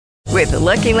With the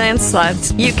Lucky Land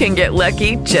Slots, you can get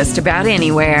lucky just about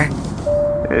anywhere.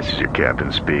 This is your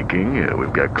captain speaking.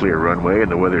 We've got clear runway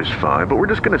and the weather's fine, but we're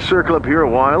just going to circle up here a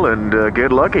while and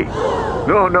get lucky.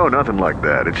 No, nothing like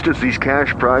that. It's just these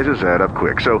cash prizes add up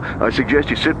quick. So I suggest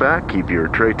you sit back, keep your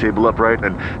tray table upright,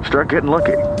 and start getting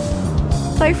lucky.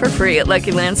 Play for free at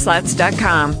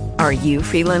LuckyLandSlots.com. Are you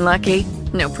feeling lucky?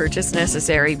 No purchase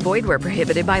necessary. Void where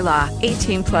prohibited by law.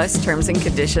 18 plus terms and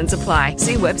conditions apply.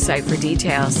 See website for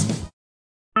details.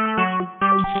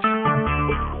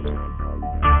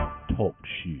 Talk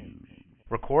shoes.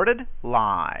 Recorded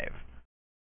live.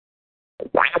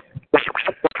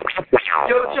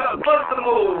 Yo, Chuck, what's the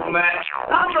move, man?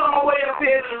 I'm on my way up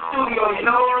here to the studio, you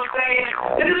know what I'm saying?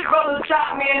 And this brother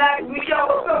shot me and asked me, yo,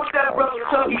 what's up with that brother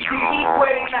Chucky? He's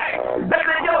wedding night. I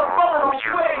said, yo, brother, on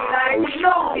wedding night, you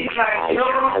know he's night, you know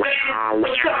what I'm saying?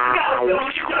 But Chuck, you gotta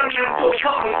turn him into a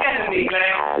public enemy,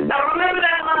 man. Now, remember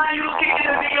that line you was kicking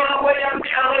to me on the way up to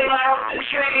LA, like off the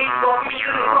train, or me to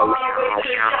the program, way to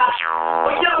the shop.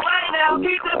 But yo, right now,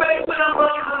 keep the bass with them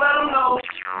brothers and let them know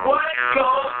what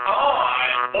goes on.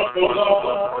 What goes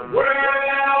on? Well,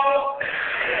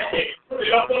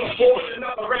 up on the board,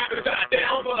 another rapid shot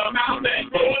down for the mountain and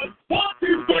going 1,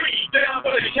 2, 3, down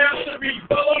for the count to be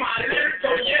below my lyrics,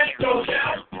 so yes, no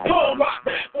doubt. Cold rock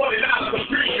back 49 of the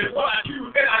street is what I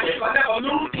choose, and I guess I never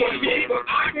lose for the game, but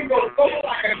I can go cold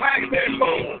like a magnet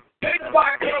phone. Take the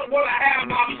back up when I have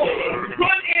my phone.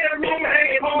 Run in the room,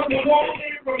 hanging on the wall,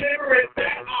 can't remember it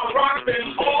that I rock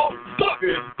them all.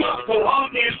 Suckers, so I'm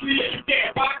in see you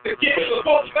can't rock the game, so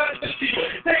folks got to see.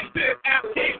 Take this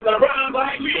application around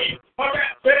like me. My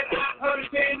rap said I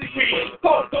understand the key.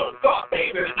 So don't start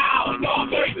thinking, I'll start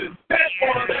places. That's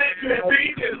one that you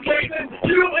beat is tracing.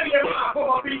 You in your mind for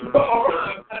my beat for a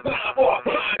rhyme. I thought for a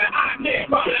crime that I can't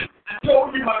find. I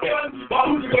told you my gun,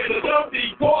 my music was a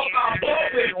dummy. Call my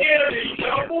bullshit enemy.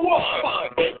 Number one.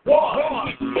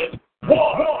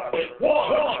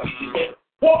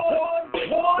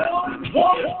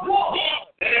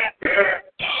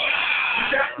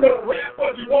 You got no rap,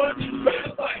 but you want to be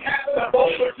fast like having a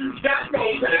boat, but you got no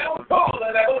sound. All of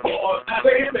that before. I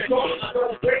say if they go, I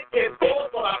don't break it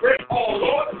forth, but I break all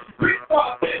Lord. We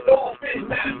start it all fit,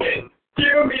 not fit.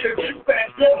 Give me the juice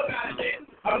that you're not getting.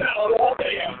 I'm not a law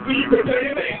player, so you can tell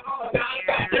you that I'm a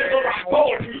non-back there, rock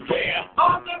poetry player.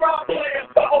 I'm the rock player,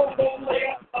 the ozone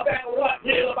layer. About what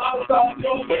hill about some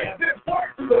your man. This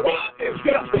part to the rock is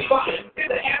just the fine. In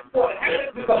the airport,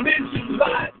 happens is a midget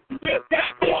line. You just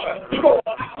got water, you go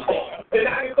on out water. And I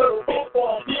ain't gonna go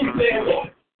for a team there, water.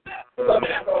 That's the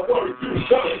matter of words you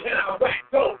show. And I whack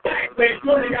those back, make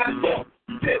sure you got to go.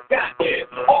 You just got this,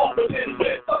 all the this,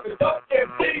 suckers up and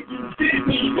things you did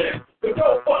me this. The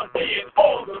no fun is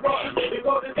on the run.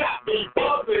 Because it got me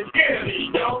buzzing, enemy,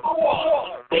 yo.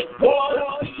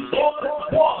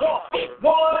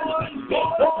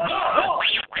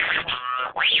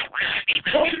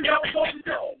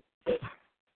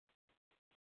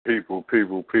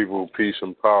 People, peace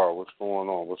and power. What's going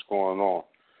on?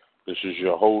 This is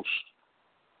your host,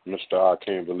 Mr. I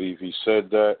Can't Believe He Said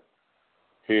That,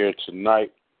 here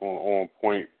tonight on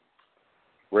OnPoint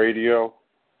Radio.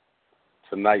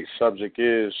 Tonight's subject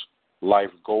is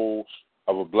life goals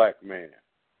of a black man,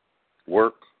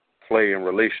 work, play, and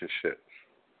relationships.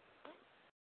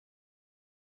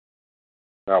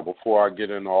 Now, before I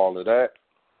get into all of that,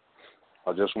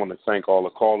 I just want to thank all the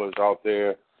callers out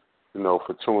there,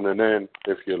 for tuning in.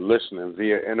 If you're listening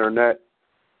via internet,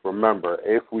 remember,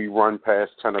 if we run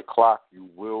past 10 o'clock, you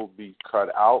will be cut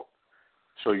out.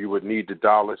 So you would need to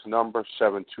dial this number,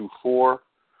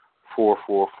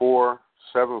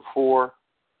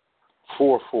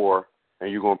 724-444-7444,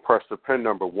 and you're going to press the PIN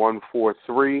number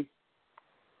 143-346#.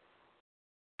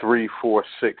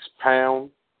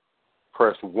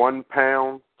 Press 1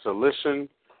 pound to listen.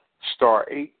 Star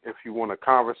 8 if you want to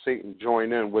conversate and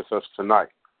join in with us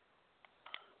tonight.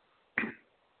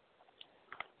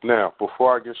 Now,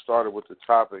 before I get started with the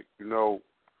topic, we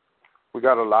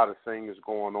got a lot of things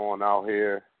going on out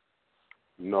here.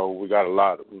 We got a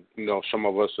lot of, some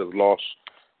of us have lost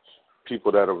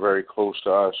people that are very close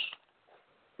to us.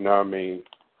 You know what I mean?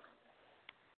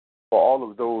 For all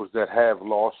of those that have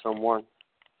lost someone,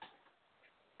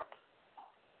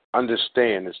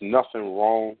 understand there's nothing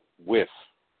wrong with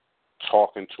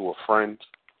talking to a friend,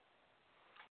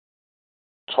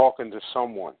 talking to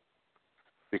someone.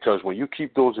 Because when you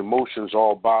keep those emotions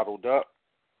all bottled up,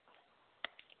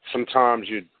 sometimes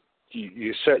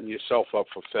you're setting yourself up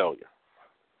for failure.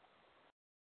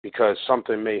 Because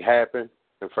something may happen,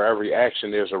 and for every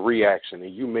action there's a reaction,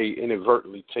 and you may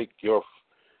inadvertently take your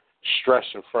stress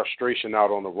and frustration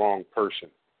out on the wrong person.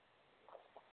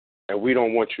 And we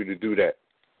don't want you to do that.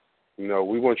 You know,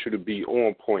 we want you to be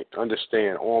on point.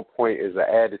 Understand, on point is an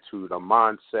attitude, a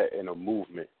mindset, and a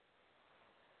movement.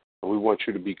 And we want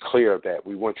you to be clear of that.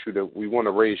 We want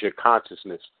to raise your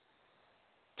consciousness.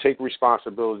 Take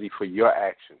responsibility for your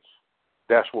actions.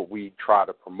 That's what we try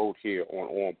to promote here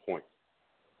on Point.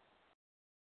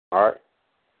 All right?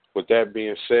 With that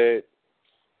being said,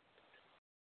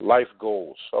 life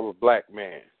goals of a black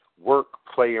man: work,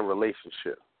 play, and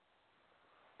relationship.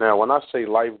 Now, when I say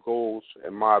life goals,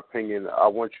 in my opinion, I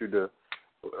want you to,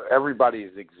 everybody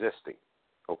is existing,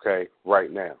 okay,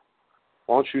 right now.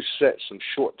 Why don't you set some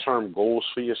short-term goals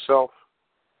for yourself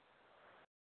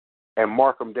and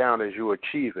mark them down as you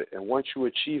achieve it. And once you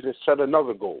achieve it, set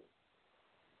another goal.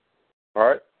 All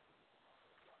right?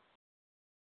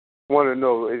 Want to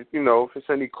know, if there's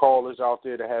any callers out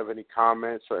there that have any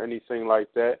comments or anything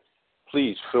like that,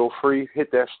 please feel free.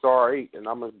 Hit that *8, and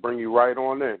I'm going to bring you right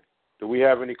on in. Do we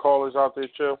have any callers out there,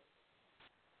 Chill?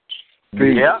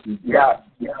 Yeah.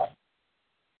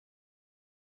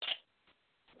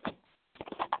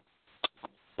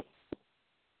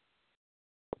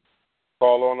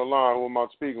 Caller on the line. Who am I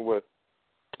speaking with?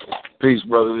 Peace,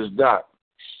 brother. This is Doc.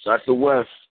 Dr. West.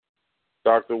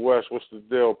 Dr. West, what's the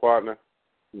deal, partner?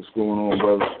 What's going on,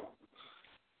 brother?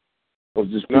 I was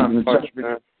just peeping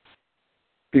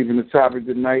the topic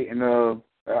tonight, and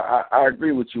I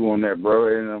agree with you on that,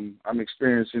 bro. And I'm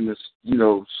experiencing this,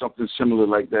 something similar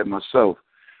like that myself.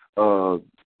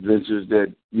 Ventures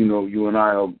that, you and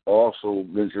I are also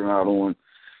venturing out on,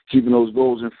 keeping those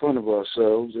goals in front of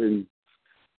ourselves and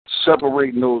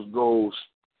separating those goals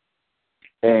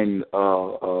and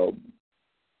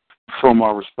from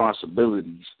our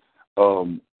responsibilities,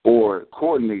 or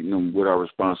coordinating them with our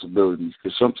responsibilities.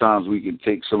 Because sometimes we can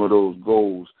take some of those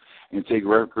goals and take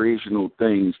recreational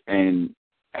things and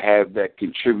have that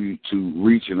contribute to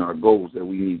reaching our goals that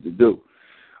we need to do.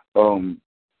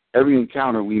 Every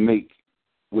encounter we make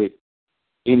with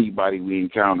anybody we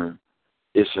encounter,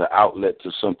 it's an outlet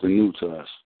to something new to us.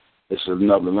 It's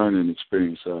another learning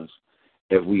experience to us.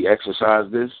 If we exercise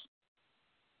this,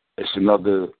 it's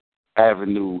another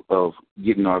avenue of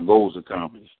getting our goals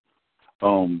accomplished.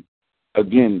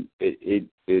 Again, it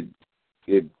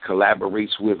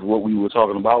collaborates with what we were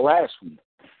talking about last week.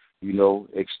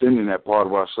 Extending that part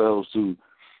of ourselves to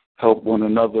help one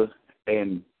another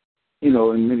and,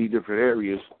 in many different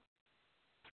areas.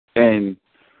 And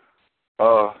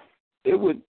it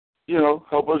would,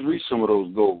 help us reach some of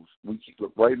those goals. We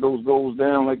write those goals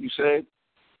down, like you said,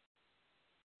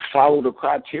 follow the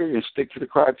criteria and stick to the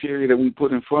criteria that we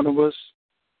put in front of us,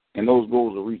 and those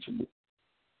goals are reachable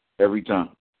every time.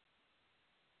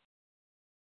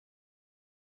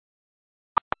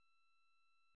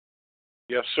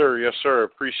 Yes, sir. Yes, sir.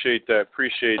 Appreciate that,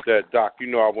 Doc. I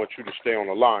want you to stay on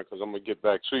the line because I'm going to get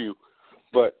back to you.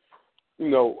 But, I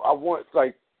want,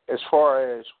 as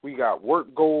far as we got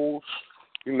work goals,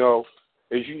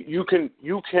 as you can,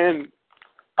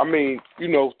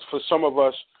 for some of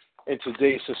us in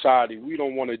today's society, we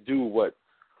don't want to do what,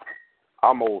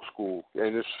 I'm old school,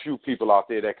 and there's few people out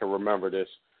there that can remember this.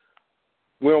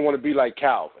 We don't want to be like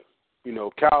Calvin.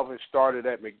 Calvin started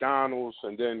at McDonald's,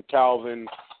 and then Calvin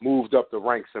moved up the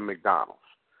ranks in McDonald's.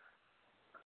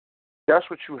 That's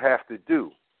what you have to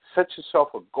do. Set yourself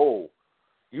a goal.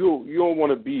 You don't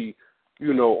want to be,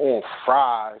 on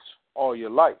fries all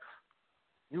your life.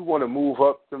 You want to move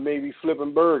up to maybe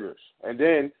flipping burgers and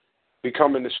then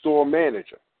becoming the store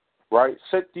manager, right?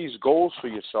 Set these goals for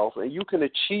yourself, and you can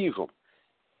achieve them.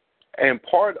 And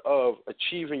part of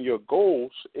achieving your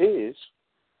goals is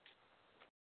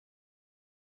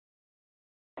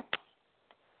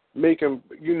make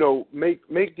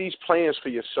these plans for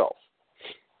yourself,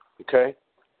 okay?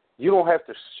 You don't have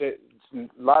to set, a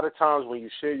lot of times when you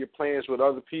share your plans with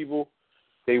other people,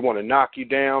 they want to knock you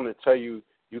down and tell you,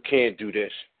 you can't do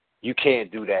this, you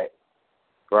can't do that,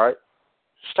 right?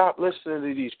 Stop listening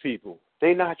to these people.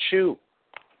 They're not you.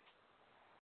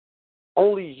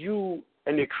 Only you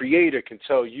and the Creator can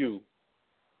tell you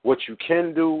what you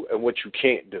can do and what you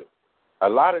can't do. A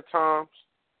lot of times,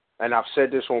 and I've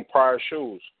said this on prior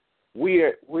shows,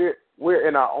 we're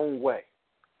in our own way.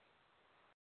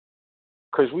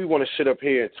 Because we want to sit up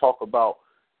here and talk about,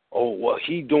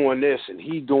 he doing this and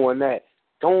he doing that.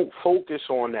 Don't focus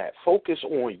on that. Focus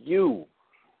on you.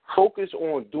 Focus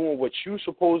on doing what you're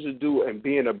supposed to do and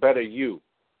being a better you.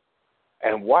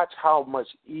 And watch how much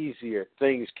easier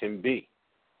things can be.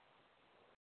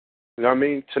 You know what I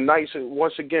mean? Tonight's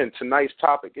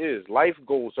topic is life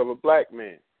goals of a black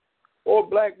man or a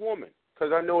black woman.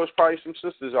 Because I know there's probably some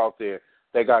sisters out there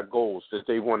that got goals that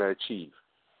they want to achieve.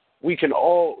 We can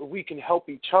help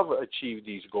each other achieve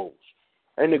these goals.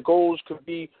 And the goals could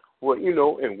be well,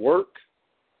 in work,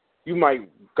 you might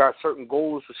got certain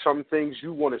goals for some things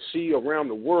you want to see around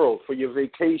the world for your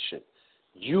vacation.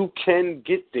 You can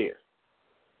get there,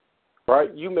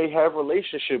 right? You may have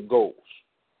relationship goals.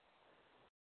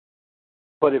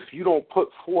 But if you don't put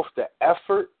forth the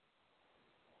effort,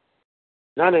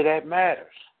 none of that matters.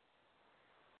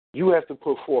 You have to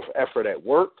put forth effort at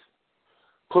work,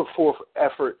 put forth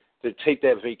effort to take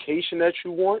that vacation that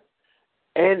you want.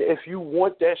 And if you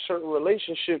want that certain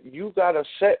relationship, you gotta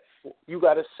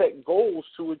set goals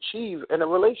to achieve in a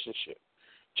relationship.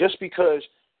 Just because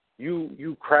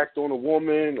you cracked on a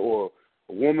woman or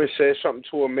a woman said something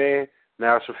to a man,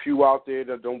 now it's a few out there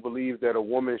that don't believe that a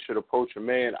woman should approach a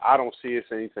man. I don't see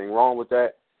it's anything wrong with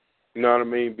that. You know what I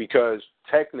mean? Because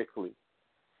technically,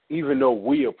 even though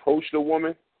we approached a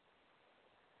woman,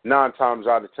 9 times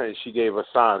out of 10 she gave us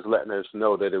signs letting us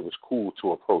know that it was cool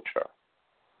to approach her.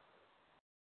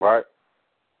 Right?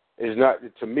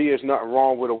 To me, it's nothing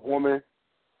wrong with a woman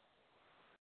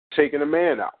taking a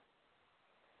man out.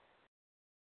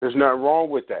 There's nothing wrong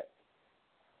with that.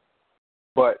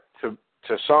 But to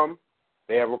some,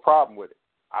 they have a problem with it.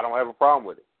 I don't have a problem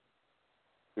with it.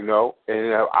 And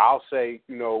I'll say,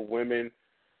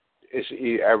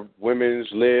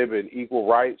 women's live in equal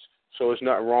rights, so it's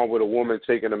nothing wrong with a woman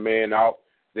taking a man out.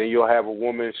 Then you'll have a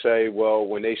woman say, well,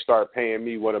 when they start paying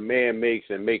me what a man makes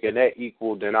and making that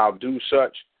equal, then I'll do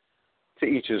such. To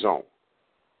each his own.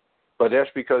 But that's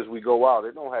because we go out.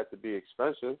 It don't have to be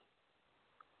expensive.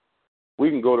 We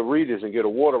can go to Reader's and get a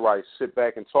water right, sit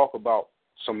back and talk about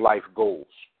some life goals,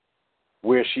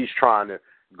 where she's trying to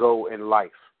go in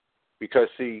life. Because,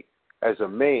 see, as a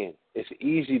man, it's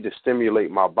easy to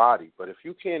stimulate my body. But if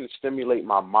you can't stimulate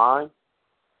my mind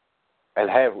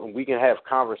and we can have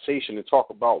conversation and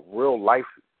talk about real life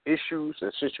issues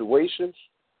and situations,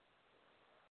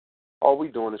 all we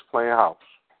doing is playing house.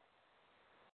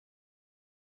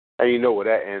 And you know where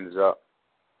that ends up.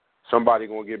 Somebody's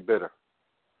going to get bitter.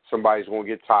 Somebody's going to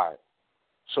get tired.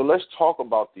 So let's talk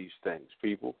about these things,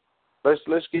 people. Let's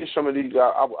get some of these.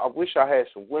 I wish I had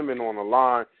some women on the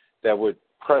line that would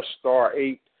press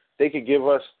 *8. They could give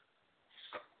us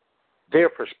their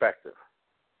perspective,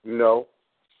 on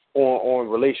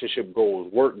relationship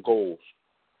goals, work goals,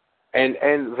 and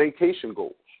vacation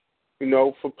goals,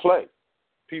 for play.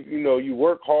 People, you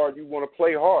work hard, you want to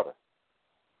play harder.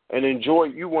 And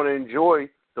you want to enjoy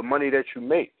the money that you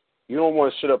make. You don't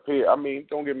want to sit up here. I mean,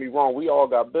 don't get me wrong. We all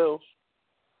got bills.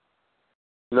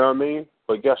 You know what I mean?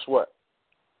 But guess what?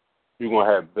 You're going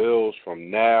to have bills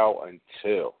from now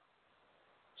until.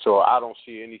 So I don't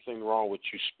see anything wrong with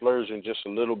you splurging just a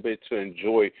little bit to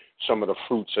enjoy some of the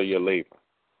fruits of your labor.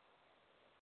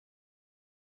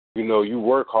 You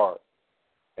work hard.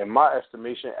 In my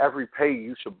estimation, every pay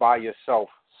you should buy yourself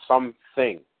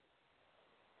something.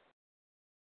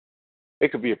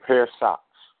 It could be a pair of socks.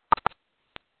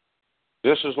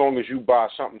 Just as long as you buy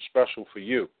something special for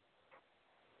you.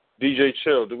 DJ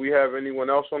Chill, do we have anyone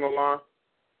else on the line?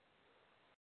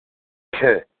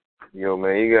 Yo,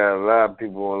 man, you got a lot of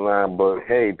people online, but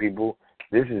hey, people,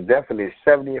 this is definitely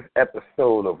the 70th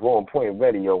episode of OnPoint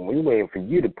Radio. We're waiting for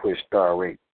you to push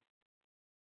 *8.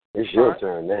 It's your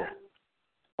turn now.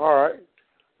 All right.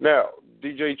 Now,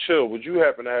 DJ Chill, would you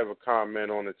happen to have a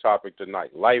comment on the topic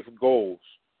tonight? Life goals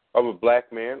of a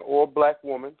black man or a black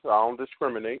woman, I don't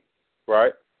discriminate,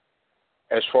 right,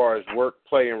 as far as work,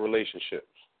 play, and relationships.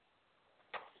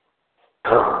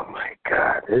 Oh, my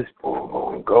God, this fool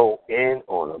going to go in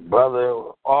on a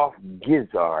brother off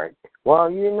Gizzard. Well,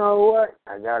 you know what?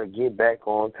 I got to get back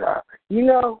on top.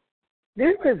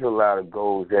 There is a lot of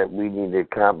goals that we need to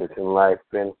accomplish in life,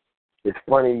 and it's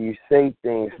funny you say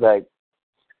things like,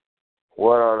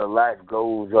 what are the life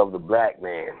goals of the black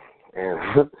man?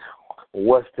 And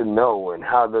what's to know and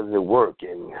how does it work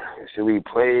and should we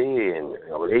play and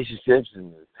relationships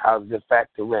and how does it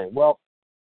factor in? Well,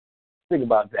 think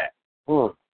about that.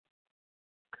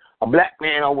 A black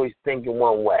man always thinking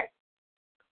one way.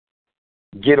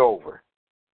 Get over.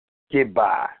 Get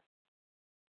by.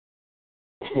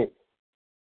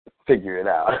 Figure it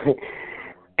out.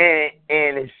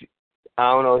 and it's,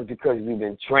 I don't know, it's because we've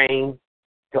been trained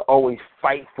to always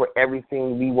fight for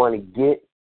everything we want to get.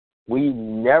 We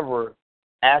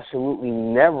absolutely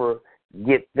never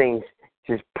get things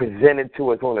just presented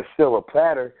to us on a silver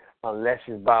platter unless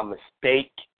it's by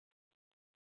mistake.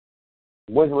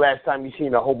 When's the last time you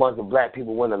seen a whole bunch of black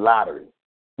people win the lottery?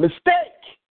 Mistake!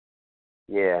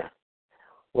 Yeah.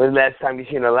 When's the last time you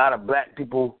seen a lot of black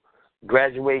people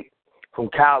graduate from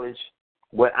college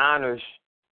with honors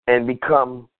and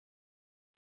become,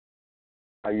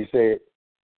 how you say it,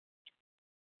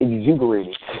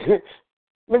 exuberating?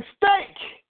 Mistake!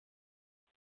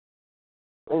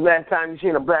 When's the last time you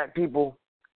seen a black people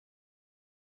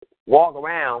walk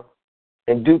around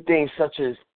and do things such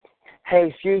as, hey,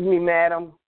 excuse me,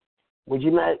 madam, would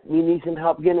you like me need some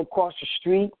help getting across the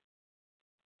street?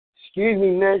 Excuse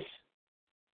me, miss.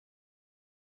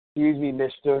 Excuse me,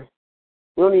 mister.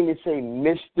 We don't even say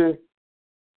mister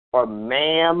or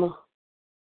ma'am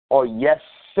or yes,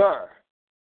 sir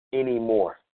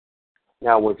anymore.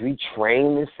 Now, was we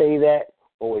trained to say that,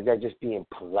 or was that just being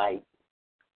polite?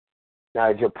 Now,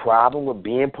 is your problem with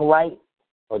being polite,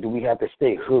 or do we have to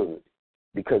stay hood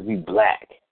because we black?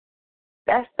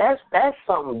 That's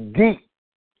something deep.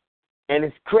 And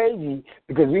it's crazy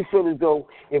because we feel as though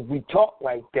if we talk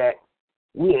like that,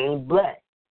 we ain't black.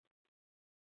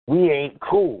 We ain't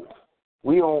cool.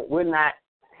 We're not,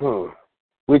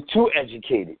 we're too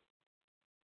educated.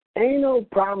 Ain't no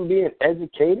problem being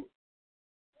educated.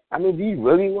 I mean, do you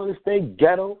really want to stay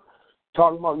ghetto?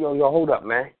 Talking about, yo, hold up,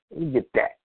 man. Let me get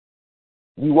that.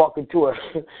 You walk into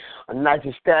a nice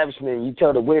establishment and you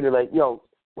tell the waiter, like, yo,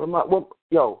 let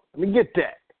me get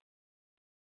that.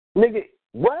 Nigga,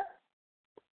 what?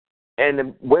 And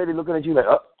the waiter looking at you like,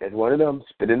 oh, that's one of them,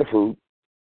 spit in the food.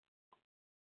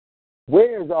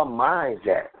 Where's our minds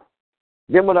at?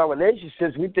 Then with our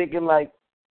relationships, we thinking like,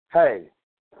 hey,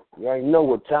 you already know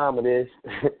what time it is.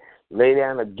 Lay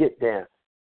down or get down.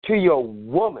 To your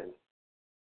woman.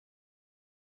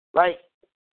 Like,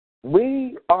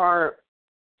 we are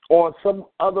on some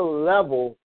other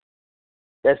level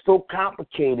that's so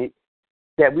complicated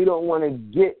that we don't want to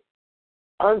get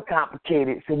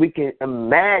uncomplicated so we can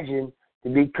imagine to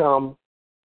become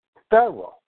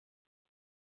thorough.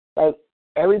 Like,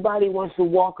 everybody wants to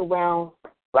walk around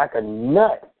like a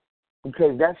nut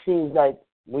because that seems like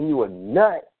when you're a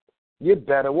nut, you're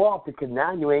better off because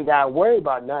now you ain't got to worry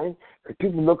about nothing because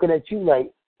people looking at you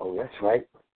like, oh, that's right.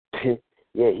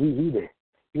 Yeah, he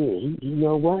you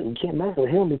know what? You can't mess with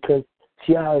him because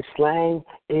see how his slang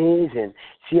is and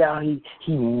see how he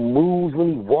moves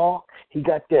when he walks. He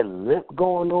got that lip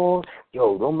going on.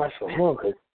 Yo, don't mess with him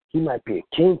because he might be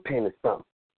a kingpin or something.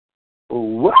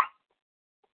 What?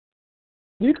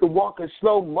 You can walk in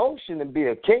slow motion and be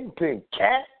a kingpin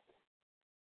cat.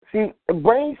 See, the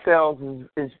brain cells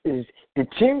is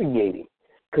deteriorating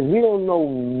because we don't know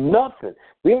nothing.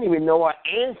 We don't even know our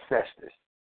ancestors.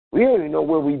 We don't even know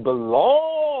where we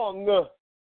belong.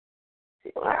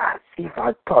 See, if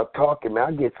I start talking, man,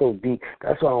 I get so deep.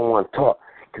 That's why I don't want to talk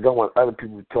because I want other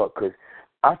people to talk because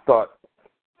I thought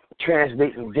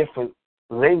translating different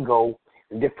lingo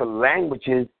and different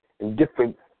languages and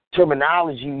different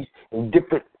terminologies and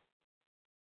different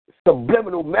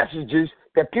subliminal messages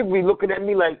that people be looking at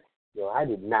me like, yo, I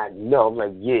did not know. I'm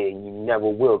like, yeah, and you never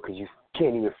will because you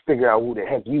can't even figure out who the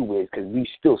heck you is because we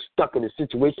still stuck in a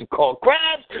situation called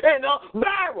crabs in a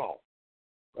barrel.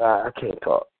 I can't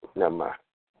talk. Never mind.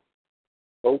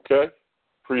 Okay.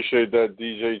 Appreciate that,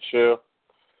 DJ Chill.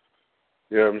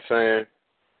 You know what I'm saying?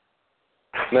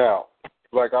 Now,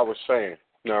 like I was saying,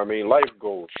 you know what I mean, life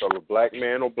goals of a black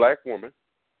man or black woman,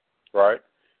 right,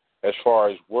 as far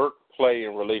as work, play,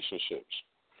 and relationships.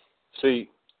 See,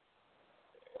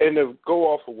 and to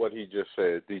go off of what he just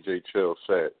said, DJ Chill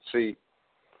said, see,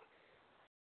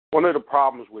 one of the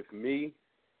problems with me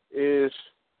is,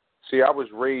 see, I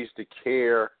was raised to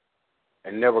care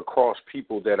and never cross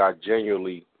people that I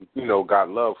genuinely, got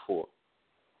love for.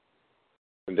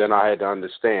 And then I had to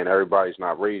understand everybody's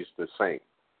not raised the same.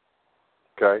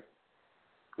 Okay?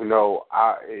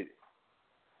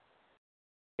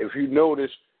 If you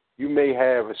notice, you may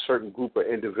have a certain group of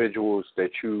individuals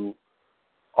that you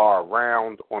are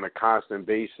around on a constant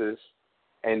basis,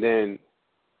 and then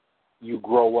you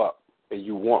grow up and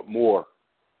you want more.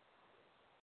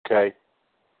 Okay?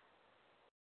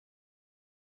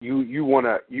 You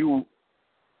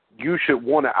should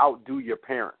want to outdo your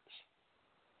parents.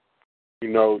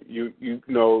 You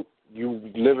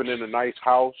living in a nice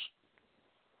house.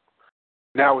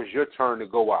 Now it's your turn to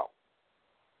go out.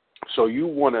 So you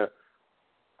want to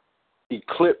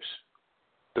eclipse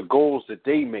the goals that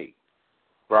they made,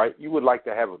 right? You would like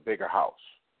to have a bigger house,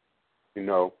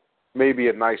 maybe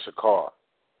a nicer car,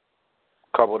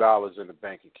 a couple dollars in the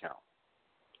bank account,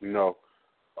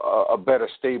 a better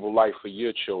stable life for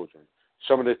your children.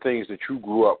 Some of the things that you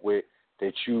grew up with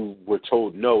that you were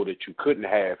told no, that you couldn't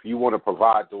have, you want to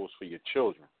provide those for your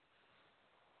children.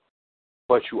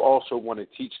 But you also want to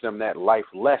teach them that life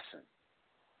lesson.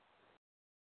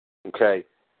 Okay?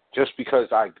 Just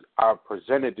because I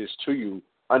presented this to you,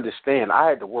 understand I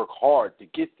had to work hard to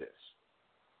get this.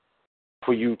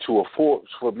 For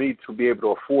me to be able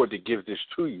to afford to give this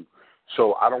to you.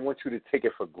 So I don't want you to take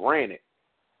it for granted.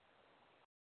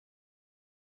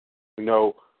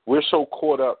 we're so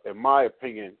caught up, in my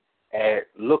opinion, at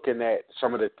looking at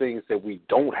some of the things that we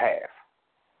don't have.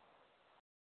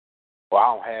 Well,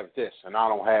 I don't have this and I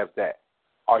don't have that.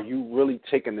 Are you really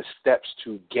taking the steps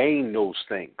to gain those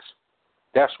things?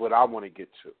 That's what I want to get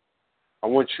to. I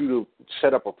want you to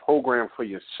set up a program for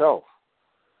yourself,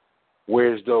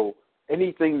 whereas though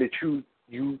anything that you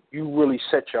really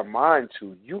set your mind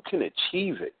to, you can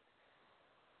achieve it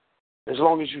as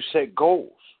long as you set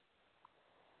goals.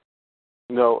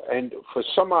 You know, and for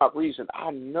some odd reason,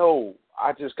 I know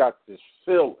I just got this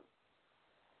feeling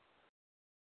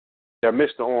that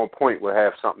Mr. OnPoint will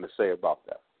have something to say about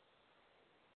that.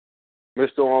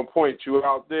 Mr. OnPoint, you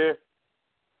out there?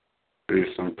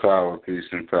 Peace and power,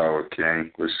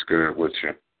 King. What's good with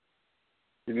you?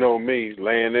 You know me,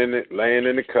 laying in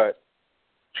the cut,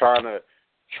 trying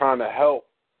to help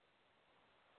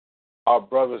our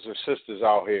brothers and sisters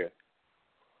out here.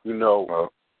 You know,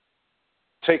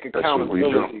 take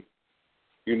accountability.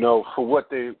 You know, for what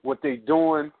they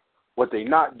doing, what they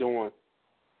not doing,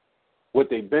 what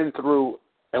they've been through,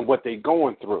 and what they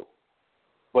going through.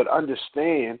 But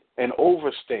understand and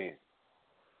overstand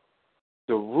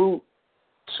the root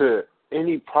to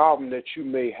any problem that you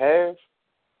may have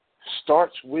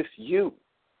starts with you.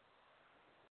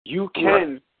 You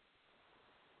can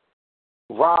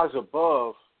rise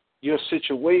above your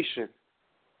situation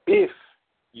if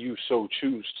you so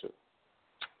choose to.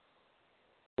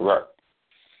 Right.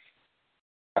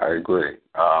 I agree.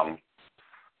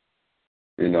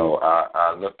 You know,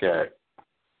 I look at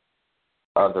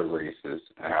other races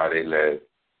and how they live,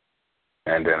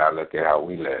 and then I look at how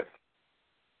we live.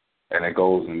 And it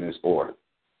goes in this order.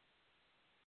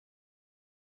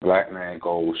 Black man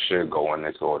goals should go in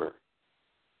this order.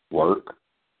 Work,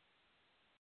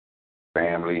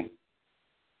 family,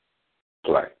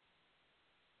 play.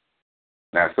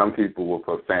 Now, some people will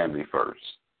put family first,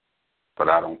 but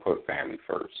I don't put family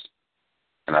first.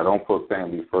 And I don't put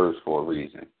family first for a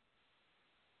reason.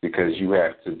 Because you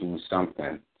have to do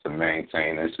something to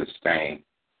maintain and sustain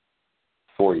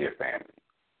for your family,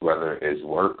 whether it's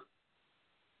work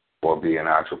or be an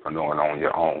entrepreneur and on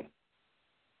your own.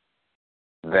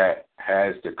 That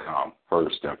has to come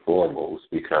first and foremost,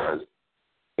 because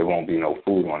there won't be no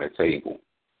food on the table.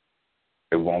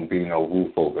 There won't be no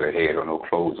roof over the head or no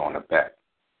clothes on the back.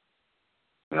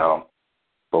 You know?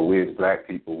 But we as black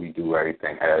people, we do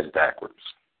everything ass backwards.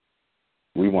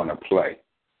 We want to play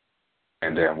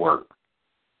and then work.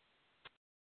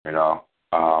 You know?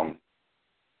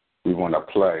 We want to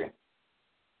play,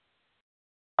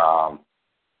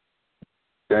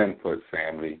 then put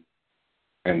family,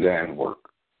 and then work.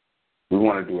 We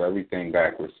want to do everything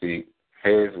backwards. See,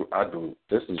 here's what I do.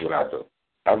 This is what I do.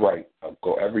 I write a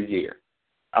goal every year.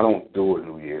 I don't do a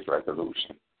New Year's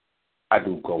resolution. I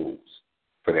do goals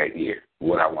for that year,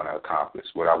 what I want to accomplish,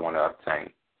 what I want to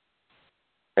obtain.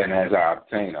 And as I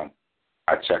obtain them,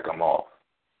 I check them off.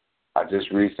 I just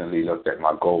recently looked at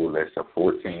my goal list of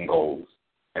 14 goals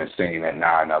and seen that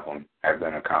 9 of them have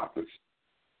been accomplished.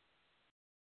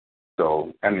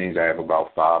 So that means I have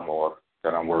about 5 more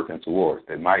that I'm working towards.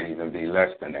 It might even be less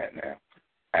than that now.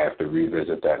 I have to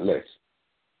revisit that list.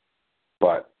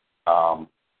 But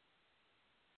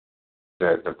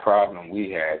the problem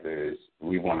we have is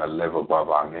we want to live above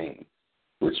our means,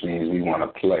 which means we want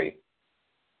to play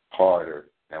harder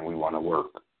than we want to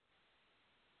work.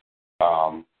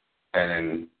 And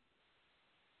then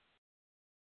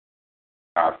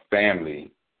our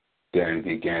family then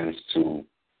begins to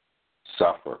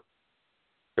suffer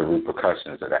the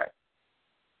repercussions of that.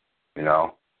 You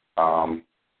know,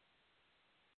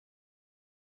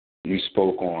 you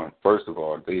spoke on, first of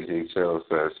all, DJ Chill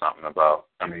said something about,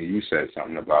 you said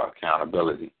something about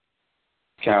accountability.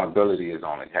 Accountability is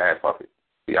only half of it.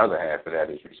 The other half of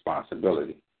that is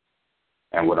responsibility.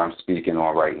 And what I'm speaking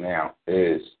on right now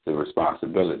is the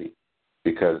responsibility,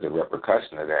 because the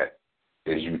repercussion of that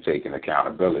is you taking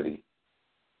accountability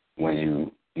when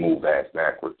you move ass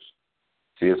backwards.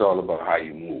 See, it's all about how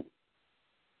you move.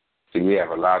 See, we have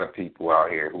a lot of people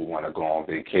out here who want to go on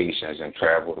vacations and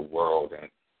travel the world and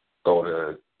go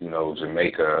to,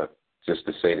 Jamaica just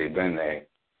to say they've been there,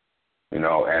 and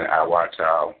I watch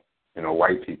how,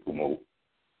 white people move.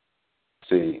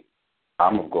 See,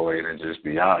 I'm going to go ahead and just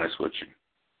be honest with you.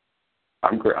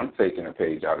 I'm taking a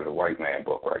page out of the white man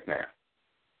book right now,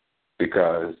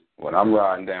 because when I'm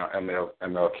riding down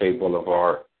MLK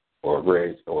Boulevard or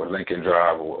Ridge or Lincoln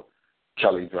Drive or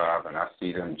Kelly Drive and I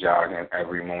see them jogging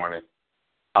every morning,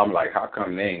 I'm like, how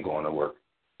come they ain't going to work?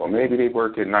 Well, maybe they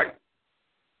work at night.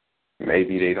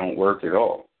 Maybe they don't work at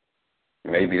all.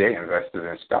 Maybe they invested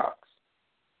in stocks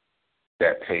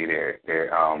that pay their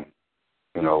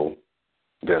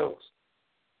bills.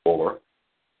 Or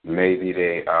maybe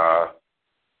they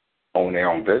own their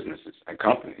own businesses and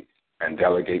companies and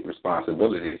delegate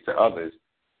responsibilities to others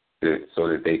so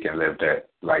that they can live that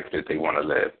life that they want to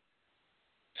live.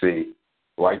 See,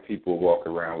 white people walk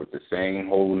around with the same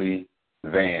holy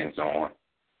Vans on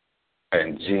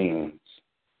and jeans,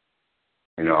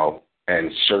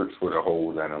 and shirts with a hole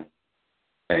in them,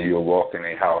 and you'll walk in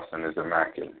their house and it's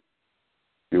immaculate.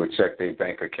 You'll check their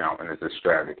bank account and it's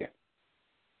extravagant.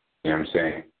 You know what I'm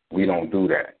saying? We don't do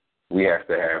that. We have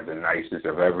to have the nicest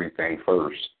of everything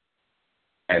first,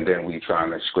 and then we trying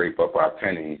to scrape up our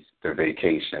pennies to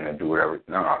vacation and do whatever.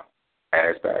 Nah,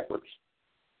 ass backwards.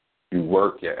 You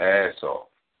work your ass off.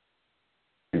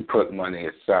 You put money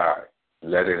aside.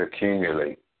 Let it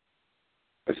accumulate.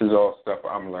 This is all stuff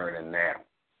I'm learning now.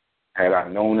 Had I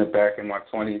known it back in my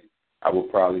 20s, I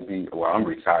would probably be, I'm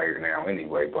retired now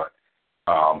anyway, but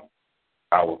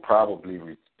I would probably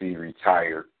be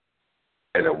retired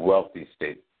at a wealthy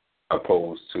state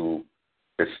opposed to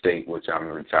the state which I'm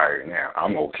retired now.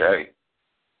 I'm okay,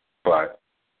 but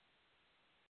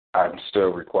I'm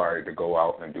still required to go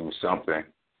out and do something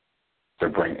to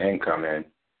bring income in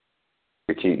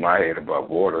to keep my head above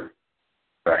water.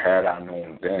 But had I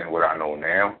known then what I know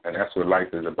now, and that's what life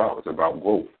is about. It's about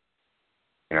growth.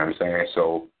 You know what I'm saying?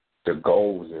 So the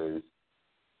goals is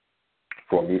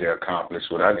for me to accomplish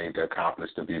what I need to accomplish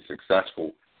to be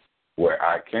successful, where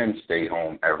I can stay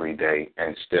home every day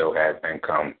and still have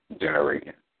income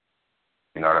generating.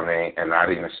 You know what I mean? And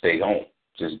not even stay home.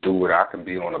 Just do what I can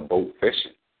be on a boat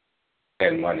fishing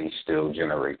and money still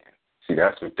generating. See,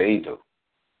 that's what they do.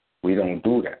 We don't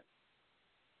do that.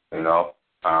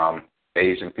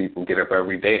 Asian people get up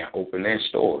every day and open their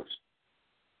stores.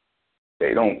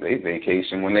 They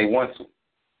vacation when they want to.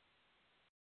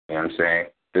 You know what I'm saying?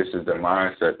 This is the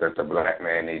mindset that the black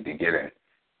man need to get in.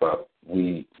 But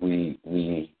we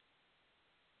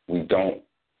don't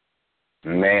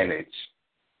manage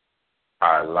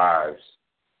our lives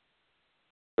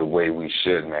the way we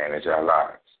should manage our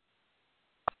lives.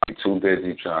 We're too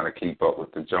busy trying to keep up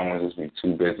with the Joneses. We're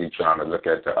too busy trying to look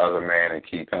at the other man and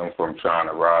keep him from trying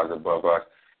to rise above us.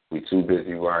 We're too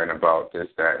busy worrying about this,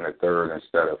 that, and the third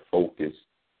instead of focus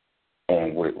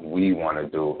on what we want to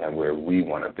do and where we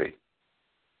want to be.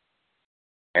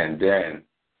 And then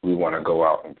we want to go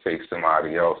out and take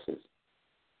somebody else's,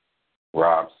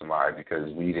 rob somebody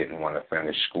because we didn't want to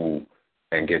finish school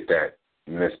and get that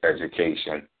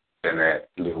miseducation and that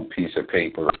little piece of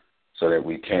paper so that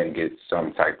we can get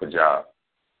some type of job.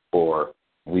 Or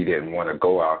we didn't want to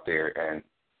go out there and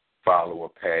follow a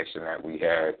passion that we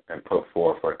had and put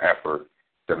forth an effort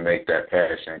to make that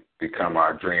passion become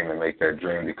our dream and make that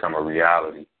dream become a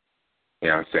reality. You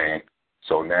know what I'm saying?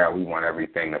 So now we want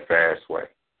everything the fast way,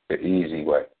 the easy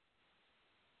way.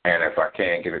 And if I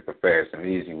can't get it the fast and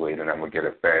easy way, then I'm going to get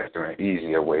it faster and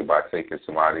easier way by taking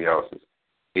somebody else's,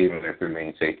 even if it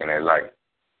means taking their life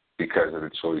because of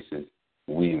the choices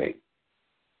we make.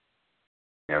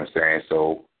 You know what I'm saying?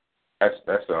 So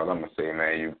that's all I'm going to say,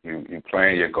 man. You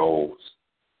plan your goals.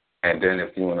 And then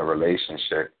if you're in a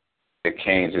relationship, it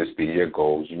can't just be your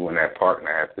goals. You and that partner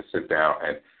have to sit down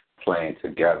and plan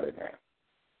together now.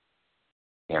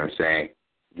 You know what I'm saying?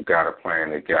 You got to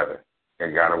plan together.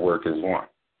 You got to work as one.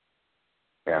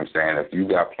 You know what I'm saying? If you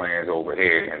got plans over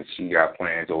here and she got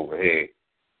plans over here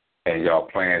and y'all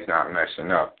plans not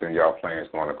meshing up, then y'all plans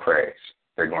going to crash.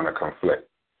 They're going to conflict.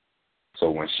 So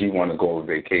when she want to go on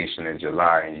vacation in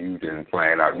July and you didn't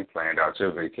plan out, you planned out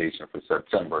your vacation for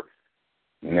September,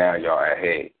 now y'all at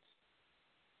heads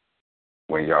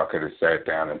when y'all could have sat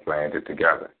down and planned it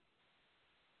together.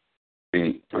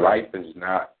 See, life is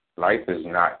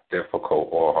not difficult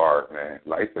or hard, man.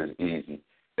 Life is easy.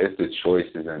 It's the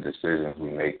choices and decisions we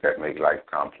make that make life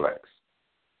complex.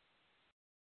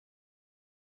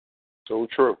 So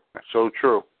true. So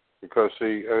true. Because,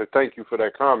 see, thank you for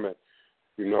that comment.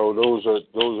 You know, those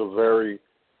are very,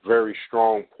 very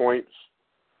strong points,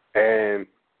 and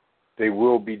they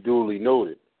will be duly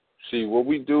noted. See, what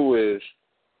we do is,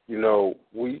 you know,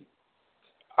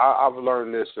 I've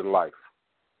learned this in life.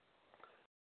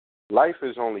 Life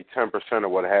is only 10%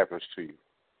 of what happens to you.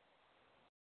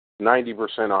 90%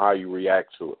 of how you react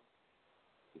to it.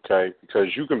 Okay? Because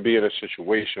you can be in a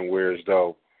situation where as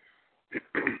though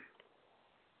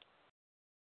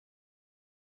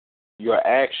your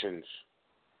actions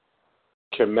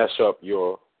can mess up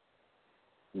your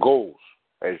goals,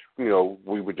 as you know,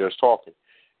 we were just talking,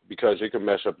 because it can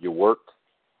mess up your work,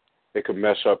 it can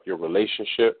mess up your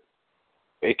relationship,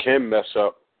 it can mess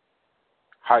up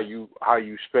how you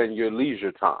spend your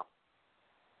leisure time.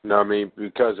 You know what I mean?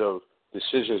 Because of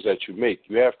decisions that you make.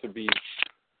 You have to be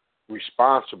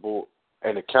responsible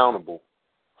and accountable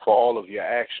for all of your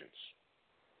actions.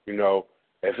 You know,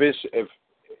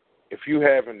 if you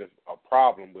having a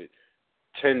problem with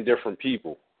 10 different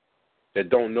people that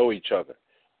don't know each other,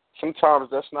 sometimes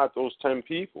that's not those 10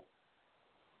 people.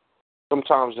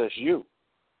 Sometimes that's you.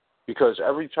 Because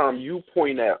every time you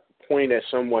point at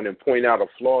someone and point out a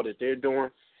flaw that they're doing,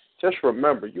 just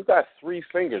remember, you got 3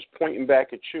 fingers pointing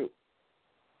back at you.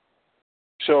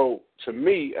 So, to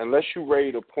me, unless you're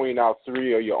ready to point out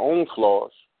 3 of your own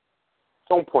flaws,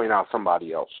 don't point out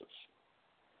somebody else's.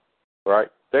 Right?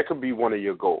 That could be one of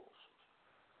your goals.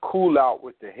 Cool out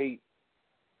with the hate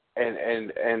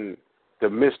and the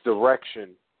misdirection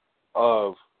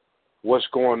of what's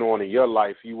going on in your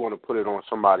life. You want to put it on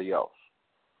somebody else.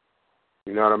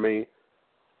 You know what I mean?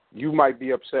 You might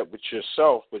be upset with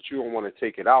yourself, but you don't want to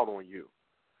take it out on you.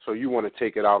 So you want to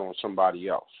take it out on somebody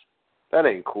else. That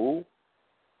ain't cool.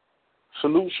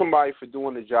 Salute somebody for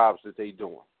doing the jobs that they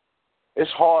doing.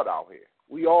 It's hard out here.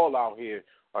 We all out here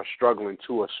are struggling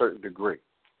to a certain degree.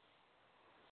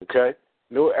 Okay?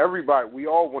 No, everybody, we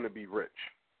all want to be rich.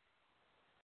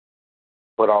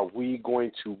 But are we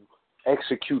going to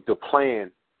execute the plan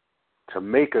to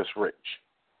make us rich?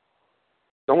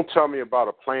 Don't tell me about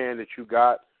a plan that you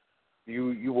got.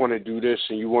 You want to do this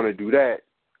and you want to do that,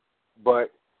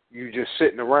 but you just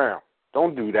sitting around.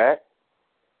 Don't do that.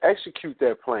 Execute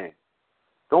that plan.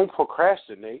 Don't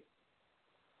procrastinate.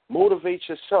 Motivate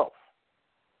yourself.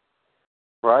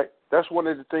 Right? That's one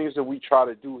of the things that we try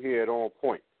to do here at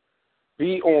OnPoint.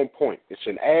 Be on point. It's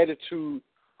an attitude,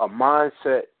 a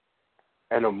mindset,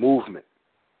 and a movement.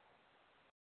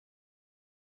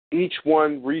 Each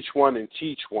one, reach one, and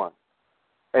teach one.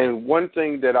 And one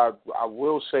thing that I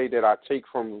will say that I take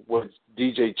from what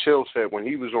DJ Chill said when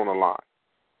he was on the line,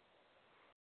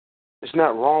 it's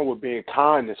not wrong with being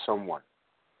kind to someone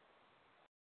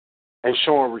and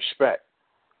showing respect.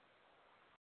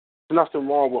 There's nothing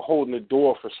wrong with holding the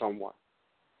door for someone.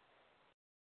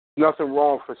 Nothing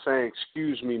wrong for saying,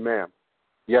 "Excuse me, ma'am."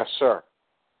 "Yes, sir."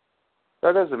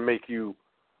 That doesn't make you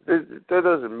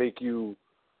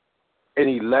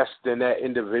any less than that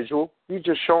individual. You're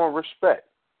just showing respect.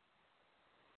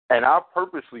 And I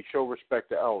purposely show respect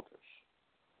to elders.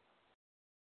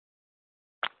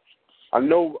 I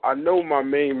know my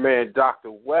main man,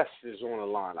 Dr. West, is on the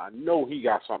line. I know he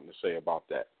got something to say about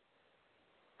that.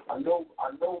 I know.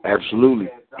 Absolutely.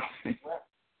 Dr. West is on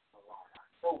the line.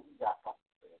 I know he got something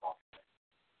to say about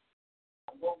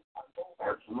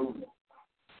that. Absolutely.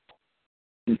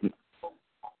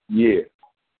 Yeah.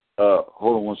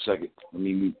 Hold on one second. Let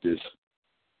me mute this.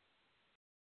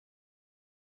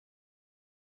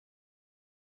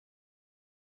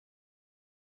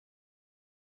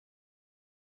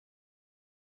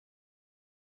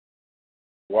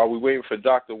 While we're waiting for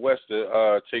Dr. West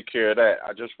to take care of that,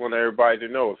 I just want everybody to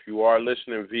know, if you are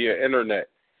listening via internet,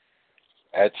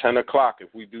 at 10 o'clock,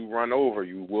 if we do run over,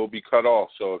 you will be cut off.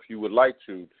 So if you would like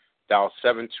to, dial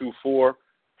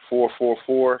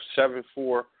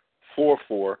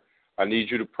 724-444-7444. I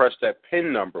need you to press that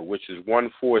PIN number, which is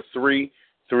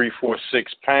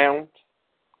 143346#.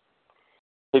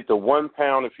 Hit the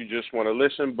 £1 if you just want to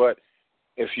listen, but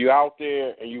if you're out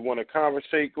there and you want to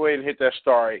conversate, go ahead and hit that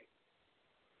 *8.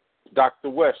 Dr.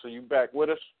 West, are you back with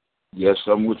us? Yes,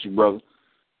 I'm with you, brother.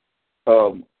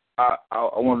 I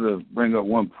wanted to bring up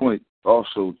one point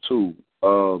also too.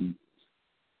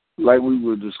 Like we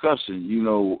were discussing, we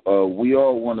all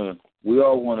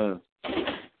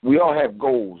have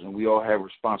goals and we all have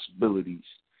responsibilities,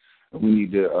 and we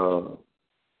need to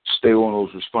stay on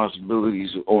those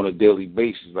responsibilities on a daily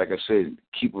basis. Like I said,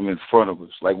 keep them in front of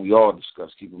us. Like we all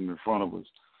discussed, keep them in front of us.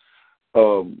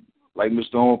 Like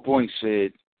Mr. OnPoint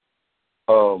said,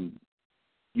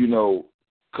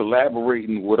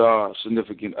 collaborating with our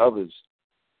significant others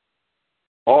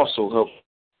also helps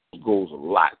goals a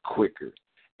lot quicker.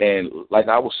 And like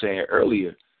I was saying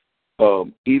earlier,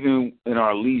 even in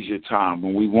our leisure time,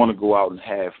 when we want to go out and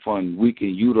have fun, we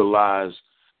can utilize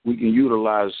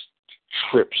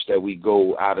trips that we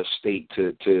go out of state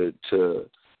to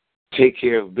take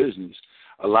care of business.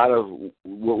 A lot of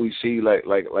what we see, like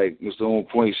Mr.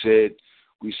 OnPoint said,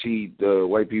 we see the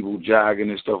white people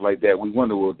jogging and stuff like that. We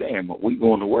wonder, well, damn, we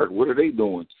going to work. What are they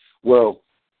doing? Well,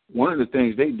 one of the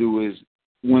things they do is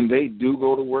when they do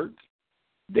go to work,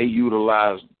 they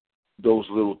utilize those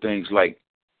little things like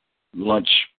lunch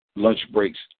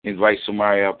breaks, invite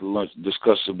somebody out to lunch,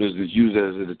 discuss the business, use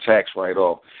it as a tax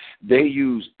write-off. They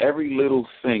use every little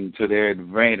thing to their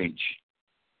advantage,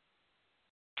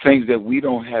 things that we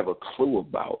don't have a clue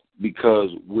about because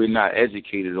we're not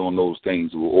educated on those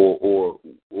things, or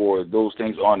those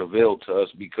things aren't available to us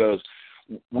because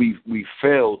we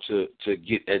fail to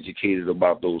get educated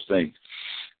about those things.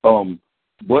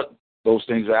 But those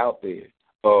things are out there.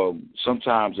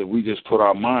 Sometimes if we just put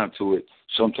our mind to it,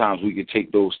 sometimes we can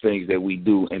take those things that we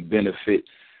do and benefit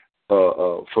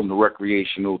from the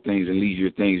recreational things and leisure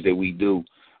things that we do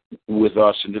with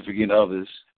our significant others.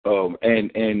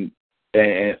 And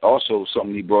also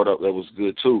something he brought up that was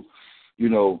good too. You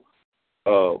know,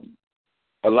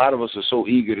 a lot of us are so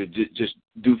eager to just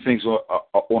do things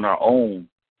on our own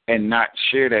and not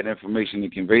share that information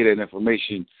and convey that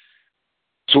information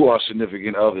to our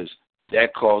significant others.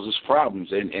 That causes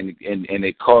problems, and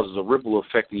it causes a ripple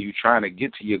effect in you trying to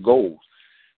get to your goals.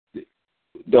 The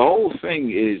whole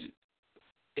thing is,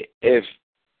 if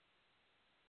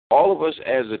all of us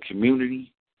as a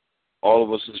community, all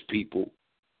of us as people,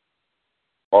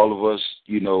 all of us,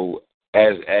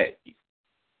 as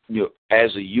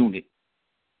a unit,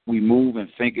 we move and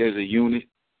think as a unit,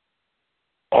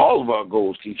 all of our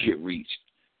goals can get reached.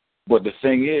 But the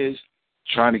thing is,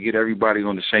 trying to get everybody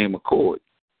on the same accord.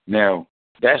 Now,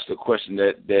 that's the question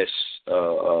that's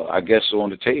I guess on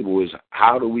the table, is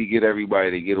how do we get everybody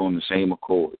to get on the same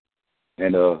accord?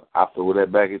 And I throw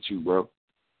that back at you, bro.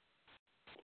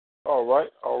 All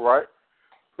right.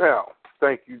 Now,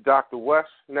 thank you, Dr. West.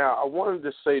 Now, I wanted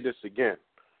to say this again.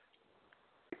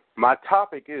 My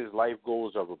topic is life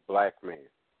goals of a black man,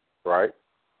 right?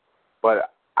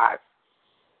 But I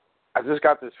just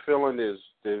got this feeling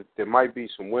there might be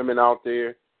some women out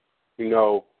there,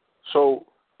 so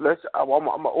I'm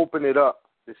gonna open it up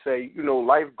to say,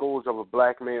 life goals of a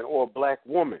black man or a black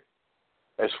woman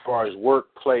as far as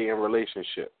work, play, and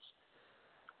relationships.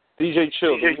 DJ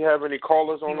Chill, do you have any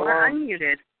callers on the line? You are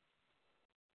unmuted.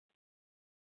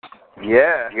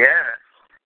 Yeah.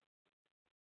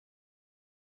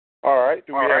 All right.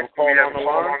 Do we have a caller on the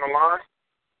line?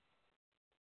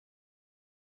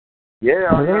 Yeah,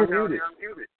 I'm Hello. muted.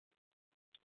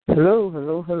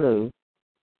 Hello.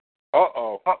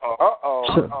 Uh-oh.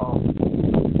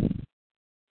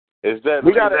 Is that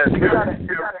We got an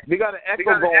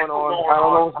echo going on. I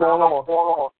don't know what's going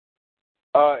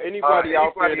on. Anybody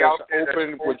out there that's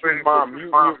open, would you mind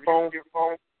muting your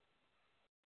phone?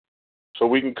 So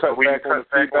we can cut back on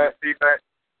the feedback.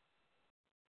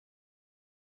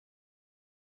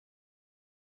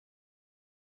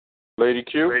 Lady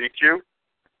Q.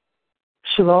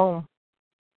 Shalom.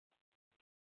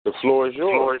 The floor is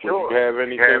yours. Do you have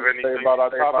anything to say about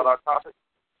our topic?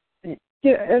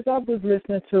 Yeah, as I was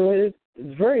listening to it, it's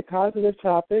a very positive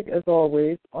topic, as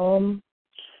always.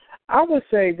 I would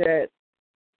say that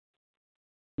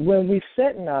when we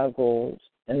setting our goals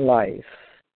in life,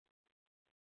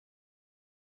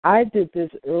 I did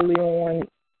this early on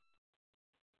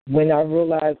when I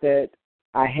realized that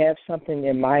I have something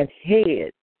in my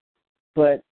head,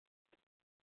 but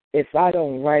if I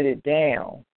don't write it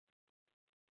down,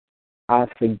 I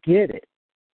forget it.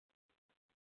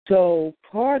 So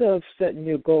part of setting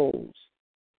your goals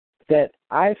that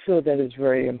I feel that is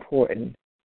very important,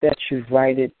 that you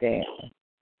write it down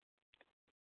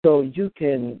so you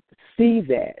can see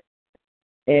that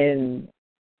and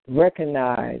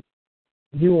recognize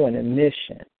you on a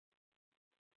mission.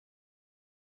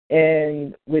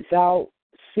 And without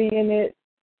seeing it,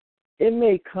 it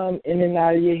may come in and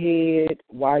out of your head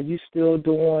while you're still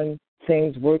doing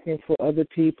things, working for other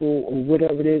people or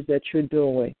whatever it is that you're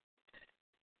doing.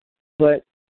 But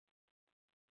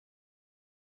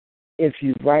if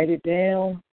you write it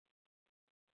down,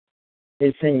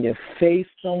 it's in your face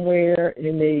somewhere,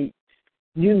 and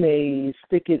you may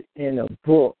stick it in a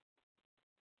book.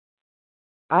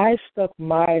 I stuck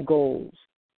my goals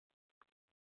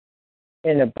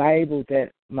in a Bible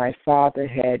that my father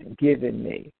had given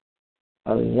me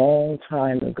a long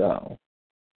time ago.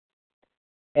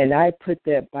 And I put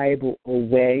that Bible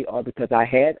away, or because I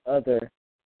had other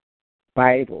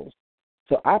Bibles.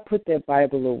 So I put that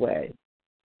Bible away.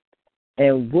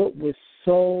 And what was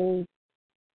so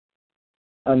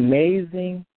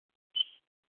amazing,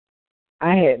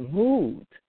 I had moved.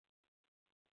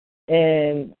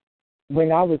 And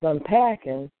when I was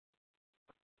unpacking,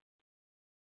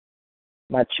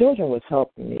 my children was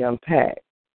helping me unpack.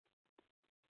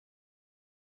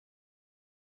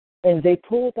 And they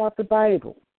pulled out the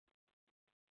Bible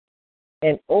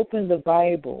and opened the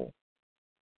Bible.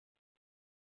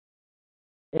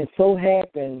 And so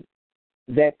happened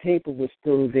that paper was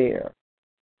still there.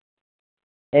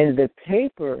 And the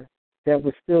paper that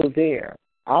was still there,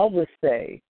 I would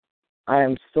say, I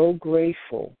am so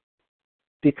grateful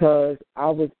because I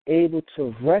was able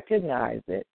to recognize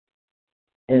it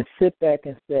and sit back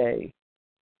and say,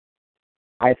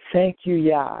 I thank you,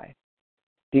 Yah,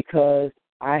 because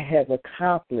I have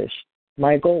accomplished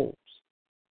my goals.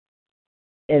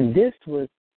 And this was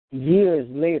years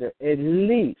later, at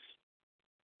least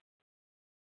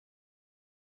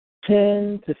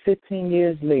 10 to 15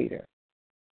 years later.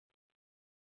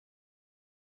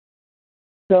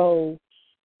 So,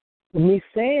 me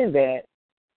saying that,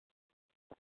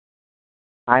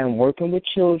 I am working with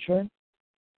children,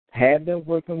 have been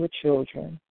working with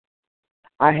children.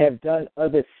 I have done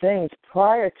other things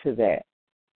prior to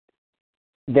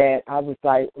that I was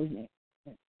like, you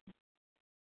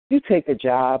take a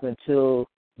job until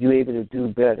you're able to do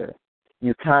better.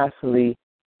 You're constantly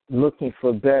looking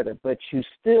for better, but you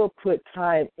still put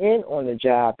time in on the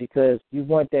job because you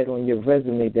want that on your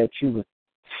resume that you were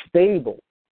stable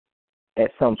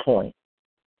at some point.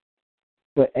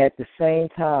 But at the same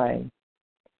time,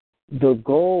 the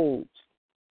goals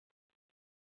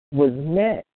was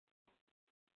met.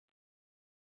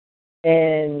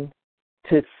 And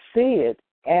to see it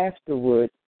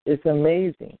afterwards is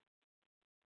amazing.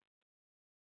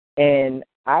 And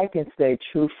I can say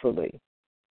truthfully,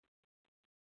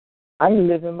 I'm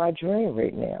living my dream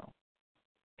right now.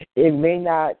 It may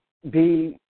not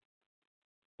be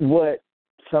what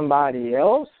somebody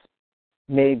else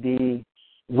may be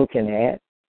looking at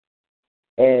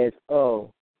as, oh,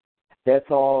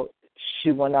 that's all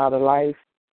she went out of life.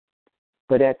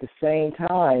 But at the same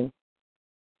time,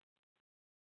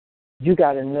 you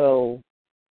got to know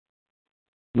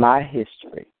my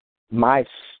history, my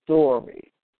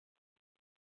story,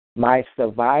 my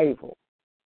survival,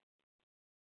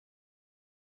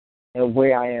 and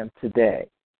where I am today,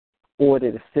 in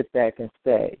order to sit back and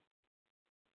say,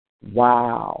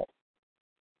 wow.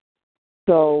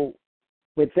 So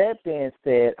with that being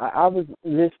said, I was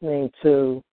listening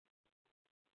to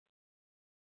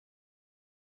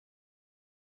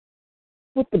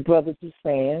what the brothers were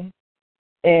saying,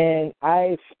 and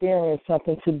I experienced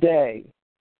something today.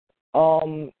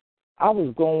 I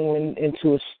was going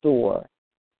into a store,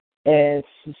 and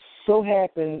so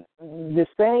happened the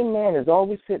same man is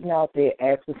always sitting out there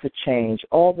asking for change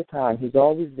all the time. He's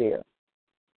always there.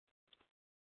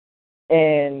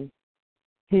 And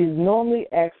he's normally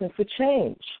asking for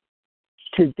change.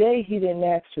 Today he didn't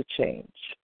ask for change.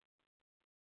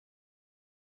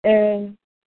 And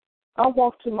I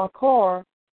walked to my car,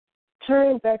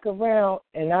 turned back around,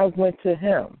 and I went to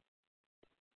him.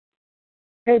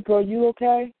 Hey, bro, you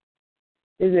okay?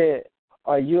 He said,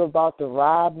 are you about to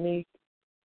rob me?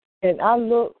 And I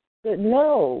looked, said,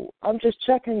 no, I'm just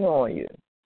checking on you.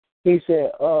 He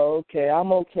said, oh, okay,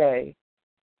 I'm okay.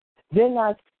 Then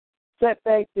I sat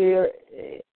back there.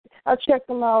 I checked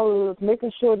him out,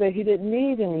 making sure that he didn't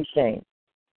need anything.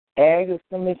 Asked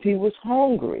him if he was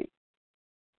hungry.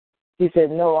 He said,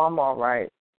 no, I'm all right.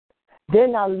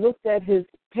 Then I looked at his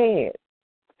pants.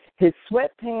 His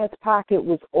sweatpants pocket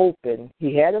was open.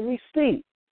 He had a receipt,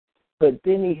 but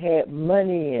then he had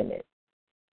money in it.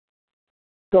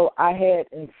 So I had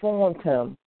informed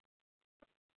him,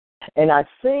 and I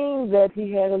seen that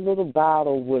he had a little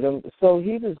bottle with him. So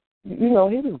he was, he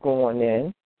was going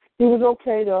in. He was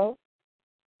okay, though.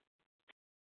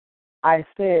 I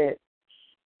said,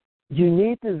 you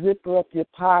need to zipper up your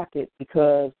pocket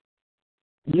because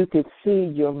you could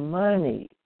see your money.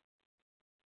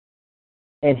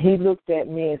 And he looked at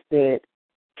me and said,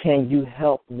 can you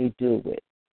help me do it?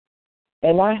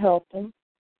 And I helped him.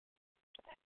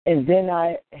 And then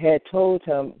I had told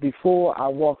him before I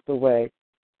walked away,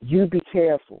 you be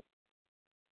careful.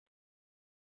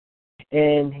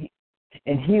 And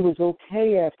he was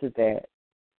okay after that.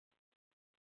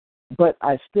 But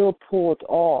I still pulled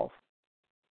off.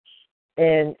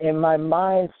 And my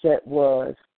mindset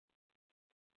was,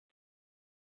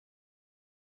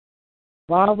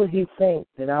 why would he think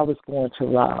that I was going to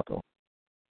rob him?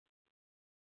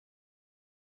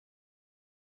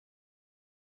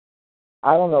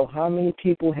 I don't know how many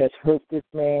people has hurt this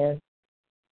man.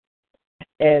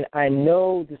 And I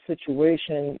know the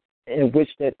situation in which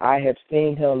that I have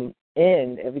seen him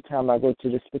in every time I go to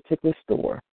this particular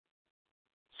store.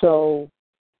 So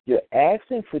you're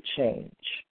asking for change.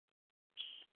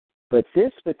 But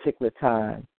this particular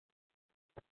time,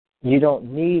 you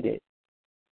don't need it.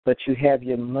 But you have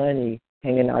your money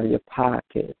hanging out of your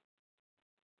pocket.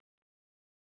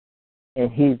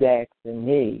 And he's asking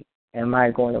me, am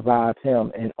I going to rob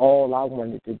him? And all I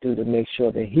wanted to do to make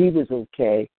sure that he was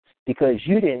okay, because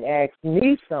you didn't ask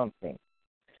me something.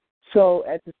 So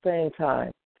at the same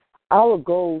time, our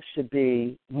goal should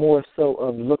be more so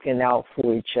of looking out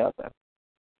for each other.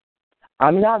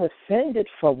 I'm not offended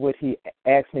for what he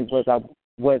asked me,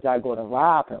 was I going to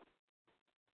rob him?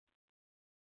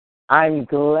 I'm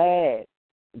glad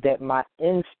that my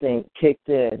instinct kicked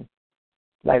in.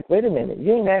 Like, wait a minute, you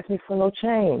didn't ask me for no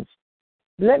change.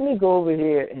 let me go over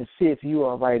here and see if you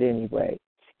are right anyway,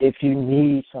 if you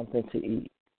need something to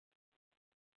eat.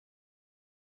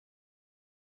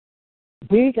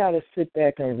 We got to sit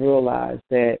back and realize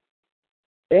that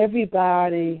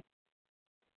everybody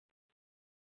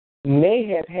may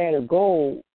have had a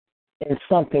goal and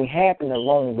something happened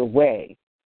along the way.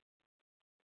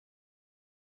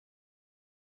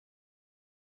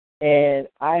 And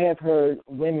I have heard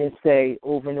women say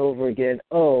over and over again,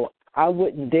 oh, I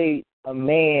wouldn't date a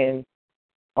man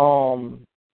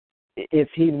if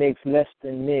he makes less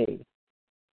than me.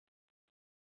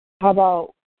 How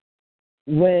about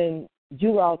when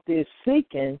you out there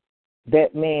seeking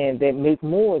that man that makes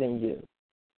more than you?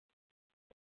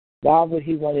 Why would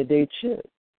he want to date you?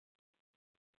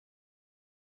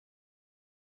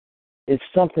 It's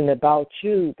something about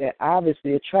you that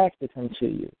obviously attracted him to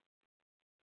you.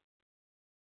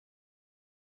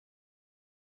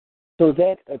 So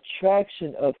that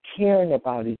attraction of caring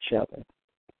about each other,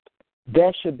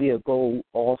 that should be a goal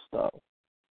also.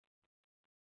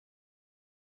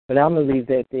 But I'm going to leave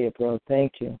that there, bro.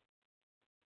 Thank you.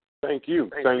 Thank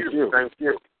you.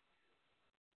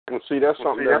 And see, that's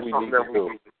something that we need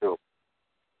to do.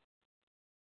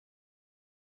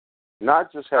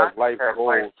 Not just have life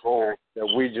goals that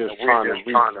we just trying to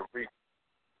reach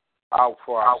out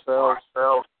for ourselves,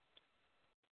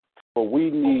 but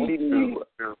we need to,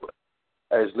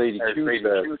 as Lady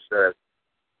Q said,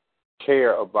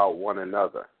 care about one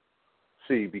another.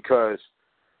 See, because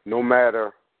no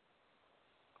matter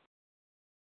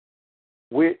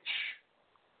which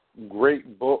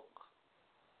great book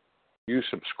you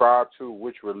subscribe to,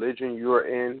 which religion you're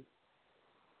in,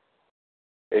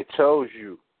 it tells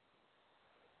you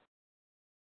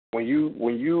when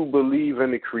you believe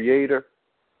in the Creator,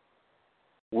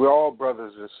 we're all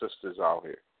brothers and sisters out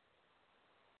here.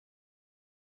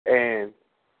 And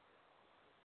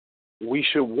we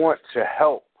should want to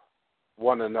help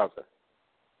one another.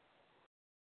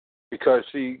 Because,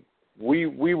 see, we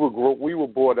were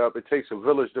brought up, it takes a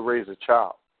village to raise a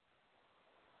child.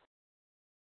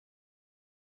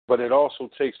 But it also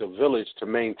takes a village to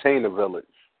maintain a village.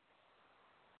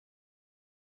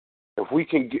 If we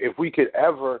could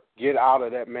ever get out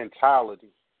of that mentality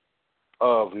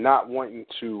of not wanting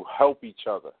to help each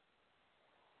other,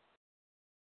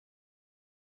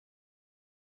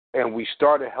 and we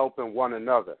started helping one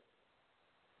another,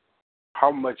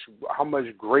 how much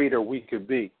greater we could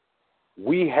be.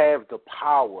 We have the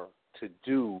power to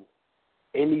do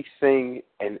anything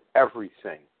and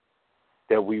everything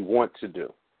that we want to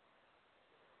do.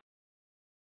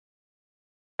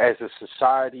 As a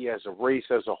society, as a race,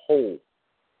 as a whole,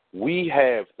 we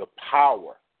have the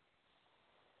power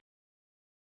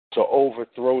to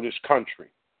overthrow this country.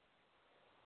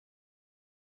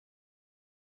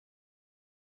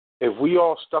 If we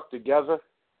all stuck together,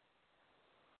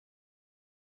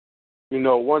 you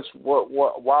know,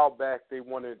 a while back they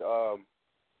wanted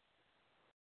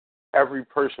every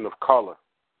person of color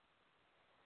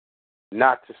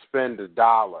not to spend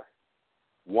 $1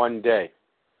 one day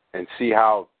and see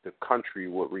how the country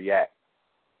would react.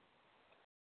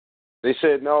 They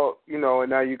said, no, you know, and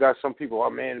now you got some people, oh,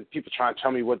 man, people trying to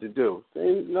tell me what to do.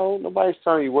 No, nobody's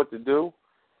telling you what to do.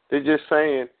 They're just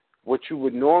saying what you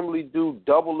would normally do,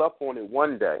 double up on it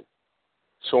one day.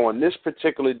 So on this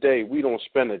particular day, we don't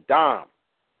spend a dime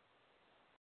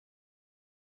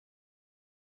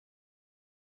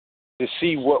to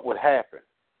see what would happen.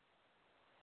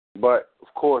 But, of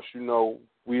course, you know,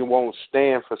 we won't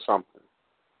stand for something.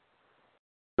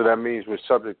 So that means we're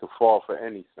subject to fall for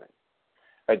anything.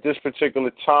 At this particular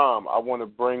time, I want to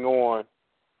bring on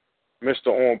Mr.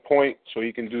 OnPoint so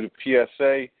he can do the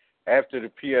PSA. After the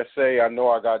PSA, I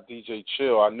know I got DJ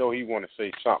Chill. I know he want to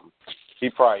say something. He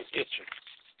probably itching.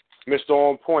 Mr.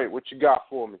 OnPoint, what you got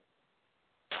for me?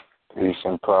 Peace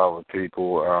and power,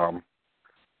 people.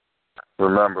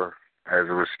 Remember, as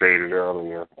it was stated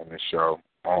earlier in the show,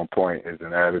 OnPoint is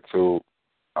an attitude,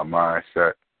 a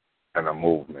mindset, and a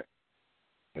movement.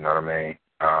 You know what I mean?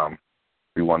 If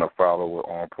you want to follow what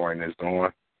OnPoint is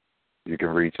doing, you can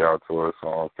reach out to us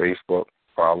on Facebook.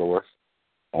 Follow us,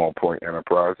 OnPoint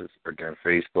Enterprises. Again,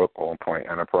 Facebook,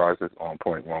 OnPoint Enterprises,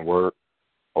 OnPoint one word,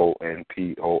 OnPoint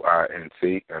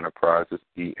Enterprises, ENTERPRIZIZ.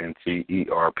 If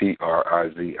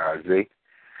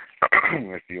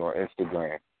you're on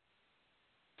Instagram,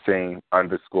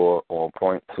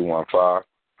 team_OnPoint215.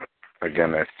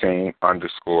 Again, that's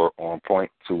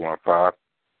team_OnPoint215.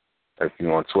 If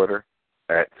you're on Twitter,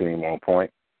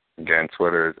 @TeamOnPoint. Again,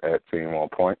 Twitter is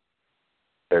 @TeamOnPoint.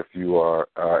 If you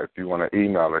want to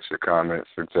email us your comments,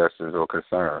 suggestions, or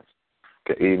concerns,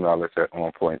 you can email us at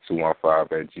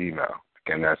onpoint215@gmail.com.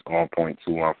 Again, that's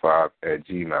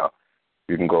OnPoint215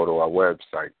 You can go to our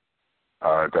website,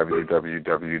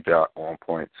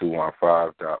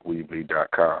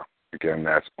 www.onpoint215.weebly.com. Again,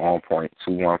 that's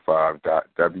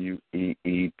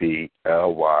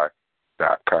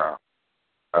onpoint215.weebly.com.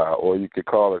 Or you can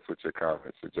call us with your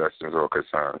comments, suggestions, or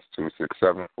concerns,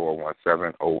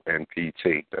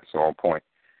 267-417-ONPT. That's on point,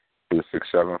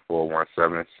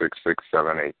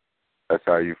 267-417-6678. That's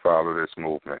how you follow this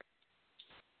movement.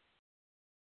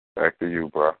 Back to you,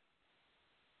 bro.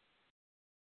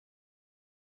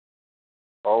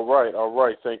 All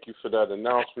right. Thank you for that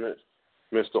announcement,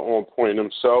 Mr. On Point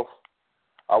himself.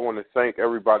 I want to thank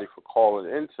everybody for calling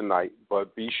in tonight,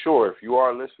 but be sure, if you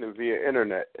are listening via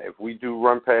internet, if we do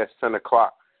run past 10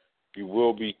 o'clock, you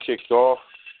will be kicked off,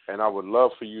 and I would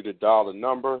love for you to dial the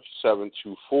number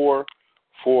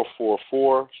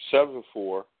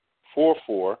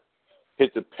 724-444-7444,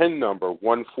 hit the PIN number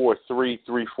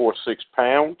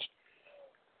 143346#.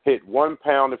 Hit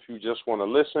 £1 if you just want to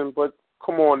listen, but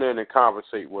come on in and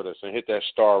conversate with us and hit that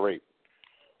star rate.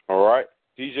 All right?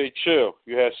 DJ Chill,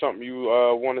 you had something you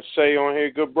want to say on here,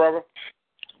 good brother?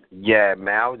 Yeah,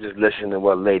 man, I was just listening to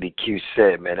what Lady Q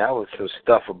said, man. That was some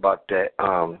stuff about that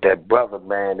brother,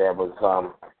 man, that was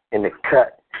in the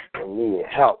cut and needed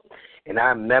help. And I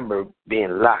remember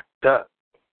being locked up.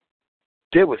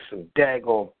 There was some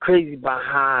daggone crazy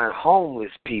behind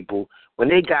homeless people. When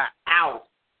they got out,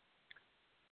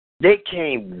 they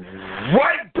came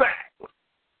right back.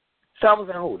 So I was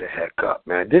like, hold the heck up,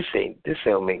 man. This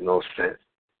don't make no sense.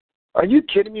 Are you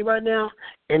kidding me right now?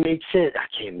 And they said, I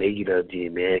can't make it up there,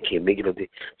 man. I can't make it up there.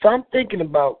 So I'm thinking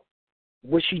about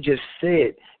what she just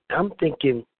said. I'm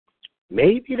thinking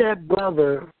maybe that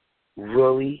brother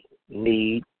really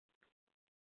need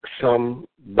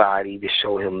somebody to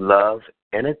show him love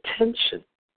and attention.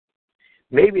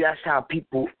 Maybe that's how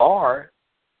people are,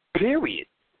 period.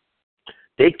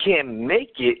 They can't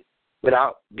make it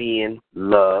without being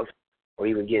loved or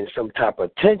even getting some type of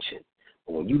attention.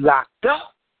 But when you locked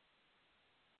up,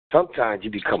 sometimes you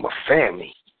become a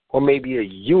family or maybe a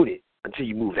unit until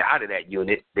you move out of that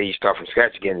unit. Then you start from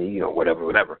scratch again and,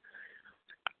 whatever.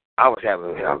 I was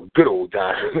having a good old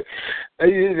time.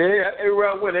 Everywhere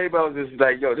I went, everybody was just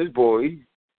like, yo, this boy, he's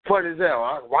fun as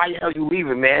hell. Why the hell you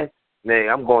leaving, man? Man,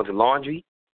 I'm going to laundry.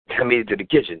 I made it to the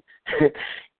kitchen.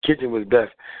 Kitchen was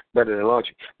better than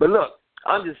laundry. But look,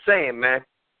 I'm just saying, man,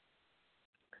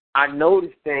 I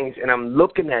notice things and I'm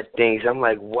looking at things. I'm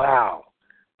like, wow,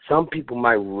 some people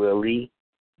might really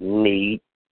need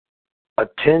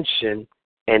attention.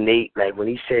 And they, like when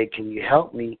he said, can you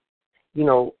help me?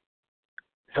 Some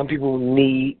people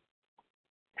need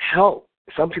help.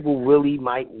 Some people really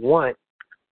might want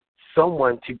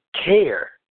someone to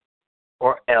care,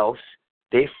 or else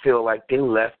they feel like they're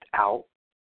left out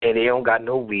and they don't got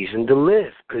no reason to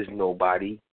live because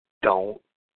nobody don't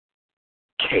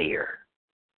care.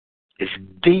 It's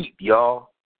deep, y'all.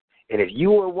 And if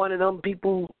you are one of them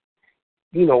people,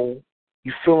 you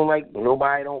feeling like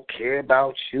nobody don't care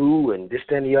about you and this,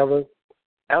 that, and the other,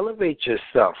 elevate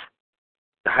yourself.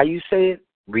 How you say it?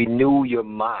 Renew your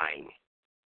mind.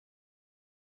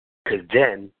 Because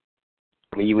then,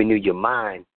 when you renew your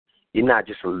mind, you're not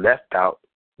just left out,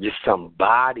 you're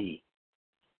somebody.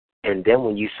 And then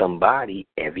when you're somebody,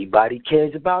 everybody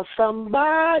cares about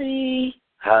somebody.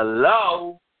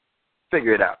 Hello?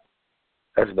 Figure it out.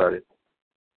 That's about it.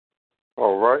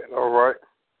 All right.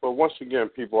 But once again,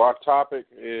 people, our topic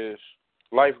is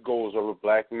life goals of a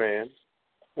black man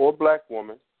or a black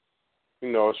woman,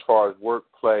 as far as work,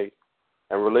 play,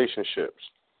 and relationships.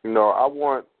 I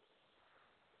want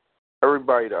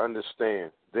everybody to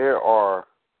understand there are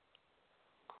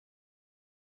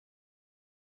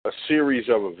a series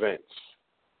of events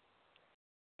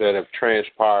that have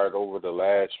transpired over the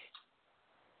last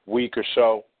week or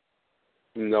so,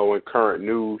 in current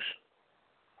news.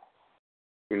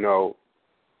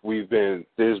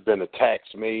 There's been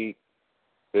attacks made,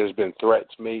 there's been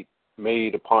threats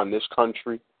made upon this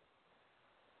country.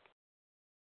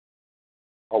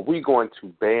 Are we going to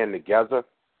band together,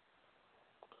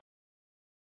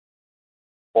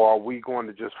 or are we going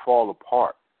to just fall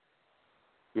apart?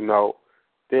 There are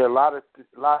a lot of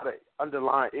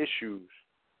underlying issues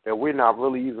that we're not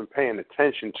really even paying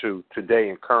attention to today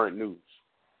in current news.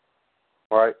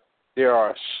 Right? There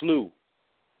are a slew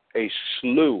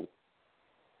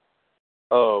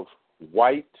of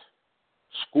white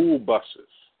school buses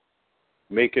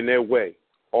making their way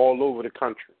all over the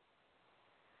country.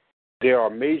 There are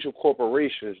major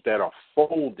corporations that are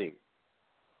folding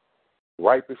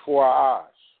right before our eyes.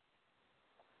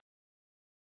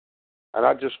 And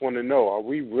I just want to know, are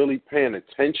we really paying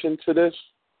attention to this?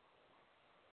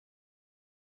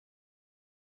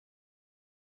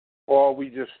 Or are we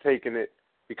just taking it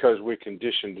because we're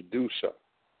conditioned to do so?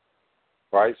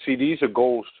 Right? See, these are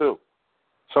goals too.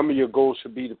 Some of your goals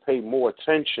should be to pay more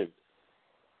attention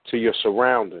to your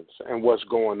surroundings and what's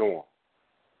going on.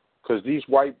 Because these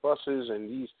white buses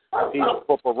and these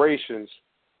corporations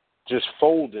just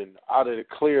folding out of the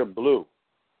clear blue.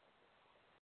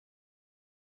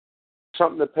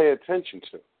 Something to pay attention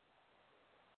to.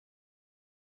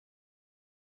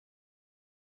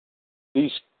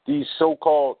 These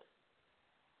so-called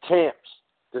camps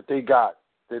that they got,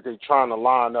 that they're trying to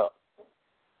line up.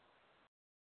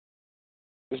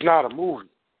 It's not a movie.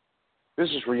 This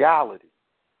is reality.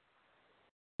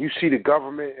 You see the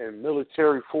government and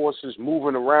military forces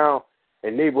moving around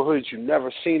in neighborhoods you've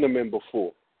never seen them in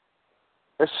before.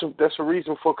 That's a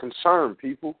reason for concern,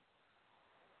 people.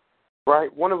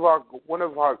 Right? One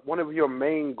of your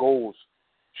main goals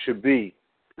should be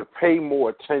to pay more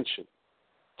attention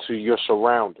to your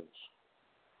surroundings,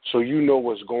 so you know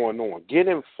what's going on. Get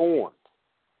informed,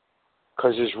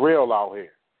 because it's real out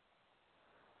here.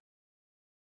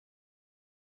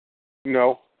 You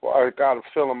know, I got a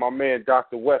feeling my man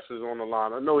Dr. West is on the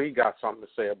line. I know he got something to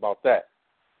say about that.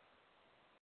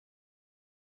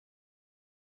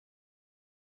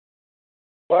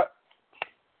 But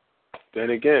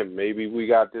then again, maybe we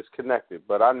got disconnected.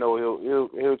 But I know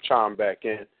he'll chime back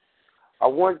in. I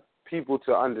want people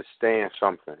to understand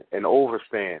something and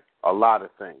overstand a lot of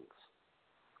things,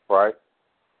 right?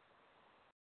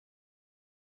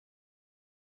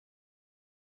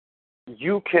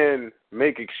 You can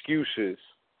make excuses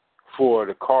for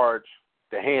the cards,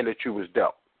 the hand that you was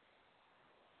dealt.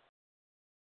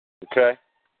 Okay?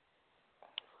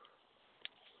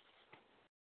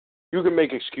 You can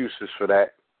make excuses for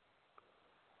that.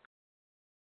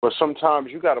 But sometimes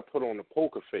you got to put on the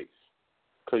poker face,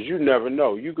 because you never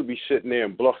know. You could be sitting there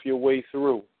and bluff your way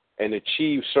through and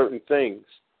achieve certain things,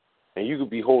 and you could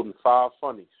be holding 5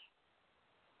 funnies.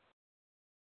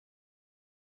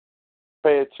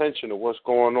 Pay attention to what's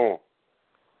going on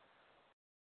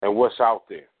and what's out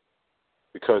there,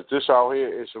 because this out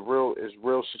here is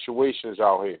real situations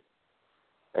out here.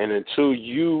 And until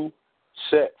you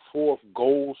set forth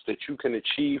goals that you can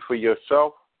achieve for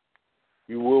yourself,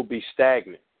 you will be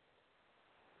stagnant.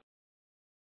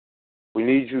 We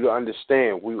need you to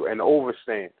understand and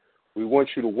overstand. We want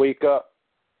you to wake up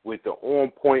with the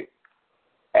on-point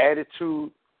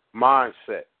attitude,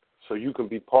 mindset, so you can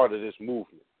be part of this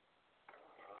movement.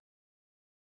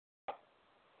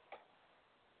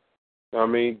 I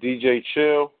mean, DJ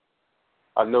Chill,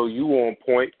 I know you on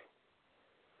point.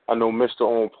 I know Mr.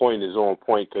 On Point is on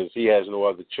point because he has no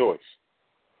other choice.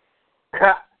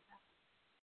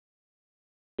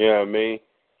 You know what I mean?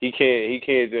 He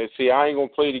can't. See, I ain't gonna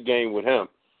play the game with him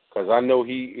because I know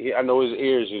I know his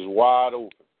ears is wide open.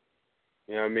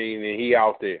 You know what I mean? And he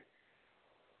out there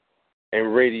in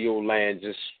radio land,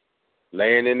 just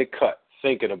laying in the cut,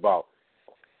 thinking about.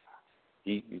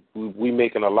 We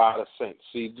making a lot of sense.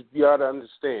 See, you got to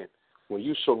understand, when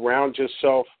you surround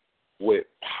yourself with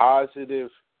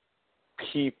positive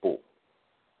people,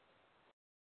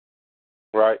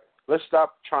 right? Let's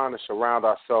stop trying to surround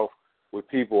ourselves with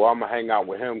people. I'm going to hang out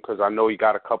with him because I know he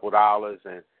got a couple dollars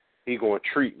and he going to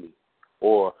treat me.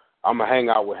 Or I'm going to hang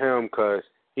out with him because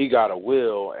he got a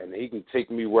will and he can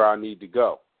take me where I need to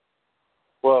go.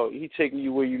 Well, he taking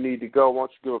you where you need to go. Why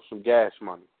don't you give up some gas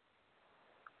money?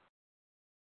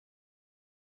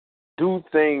 Do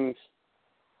things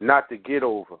not to get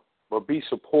over, but be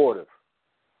supportive.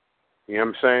 You know what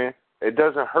I'm saying? It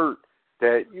doesn't hurt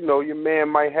that, you know, your man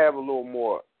might have a little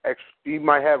more extra. He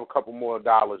might have a couple more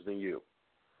dollars than you.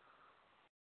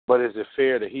 But is it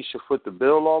fair that he should foot the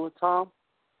bill all the time?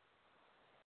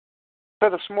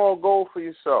 Set a small goal for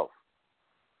yourself.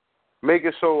 Make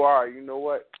it so, all right, you know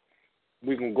what?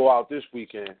 We can go out this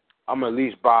weekend. I'm going to at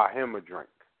least buy him a drink.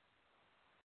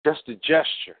 Just a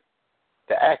gesture.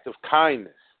 The act of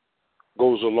kindness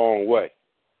goes a long way.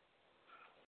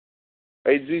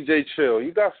 Hey, DJ Chill,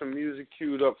 you got some music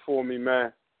queued up for me,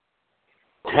 man?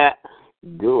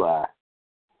 Do I?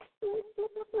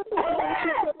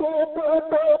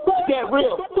 Get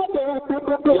real.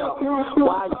 Yo,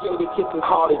 why Jada kissing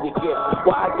harder to get?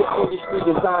 Why the industry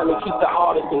design to keep the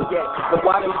artists in debt? But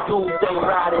why them dudes ain't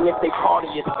riding if they party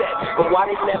is set? But why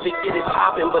they never get it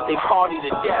popping but they party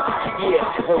to death?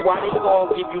 Yeah, and why they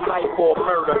gon' give you life for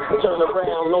murder? Turn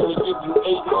around, only give you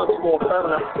 8 months for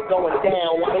burner. Going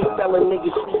down, why they selling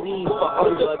niggas CDs for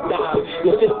under a dime?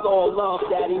 If it's all love,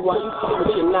 daddy, why you come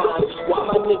with your nine? Why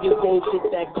my niggas ain't sit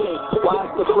that cake? Why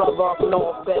is the brother up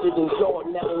north better than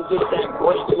Jordan that don't get that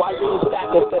break? Why you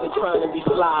stack instead of trying to be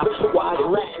fly? Why is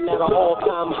ratting at an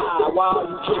all-time high? Why are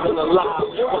you keeping alive?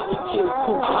 Why you kill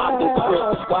Tupac and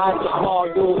Chris? Why is the car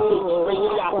doing three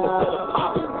shots instead of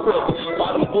popping Chris? Why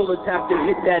the bullets have to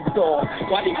hit that door?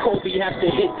 Why did Kobe have to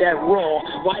hit that raw?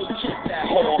 Why he kiss that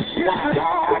whore? Why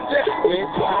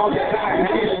it's all that I can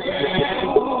do.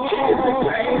 It's the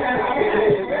pain that I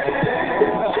live.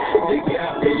 They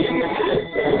got me in the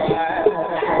system.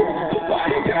 Why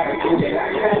they gotta do me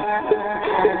like that?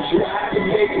 Try to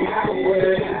make it my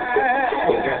way.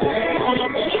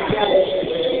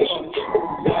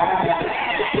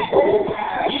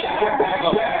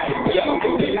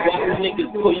 Why do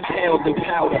niggas push pounds and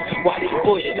powder? Why they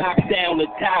push knock down the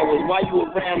towers? Why you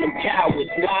around them cowards?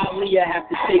 Why Leah have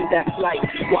to take that flight?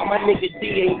 Why my nigga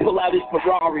D ain't pull out his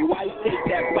Ferrari? Why you take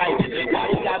that bike? Why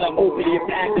you gotta open your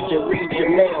package and read your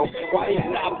mail? Why you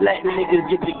stop letting niggas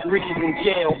get degrees in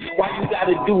jail? Why you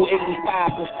gotta do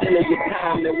 85% of your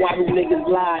time? And why do niggas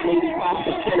lie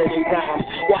 85% of the time?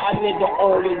 Why a nigga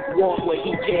always want what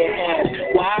he can't have?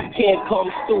 Why I can't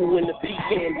come through in the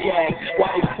pecan jag?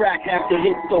 Why they crack have to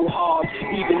hit so hard,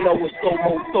 even though it's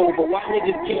almost over? Why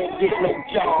niggas can't get no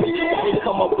jobs? Why they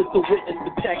come up with the witness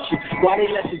protection? Why they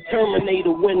let the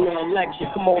Terminator win the election?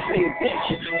 Come on, pay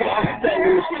attention. Why I'm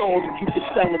selling the songs if you can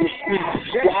sell in the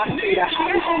streets? Why I say the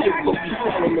hottest shit will be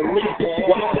selling the least?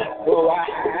 Why all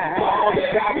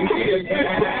that I can get is the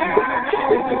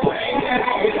pain that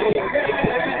I live.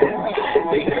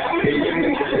 They got me in the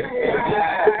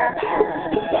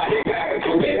why they gotta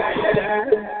do me like that?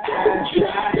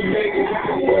 Try to make it my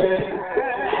way.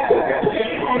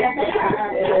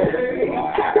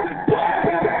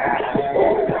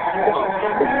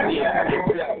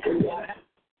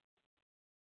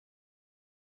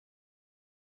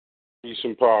 Peace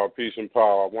and power, peace and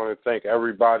power. I want to thank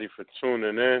everybody for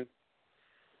tuning in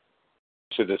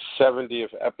to the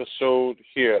 70th episode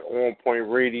here at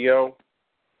OnPoint Radio.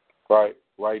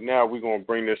 Right now, we're going to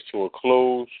bring this to a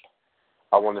close.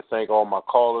 I want to thank all my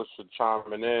callers for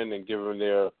chiming in and giving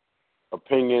their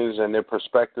opinions and their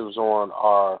perspectives on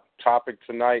our topic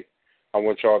tonight. I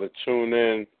want y'all to tune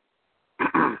in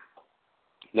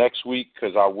next week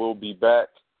because I will be back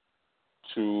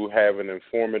to have an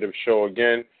informative show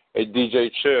again. Hey, DJ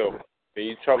Chill, can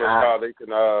you tell us how they can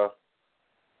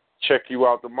check you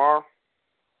out tomorrow?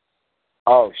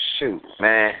 Oh, shoot,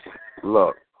 man.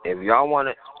 Look, if y'all want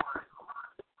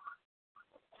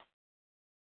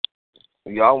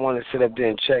to sit up there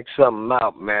and check something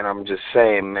out, man, I'm just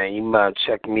saying, man, you might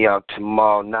check me out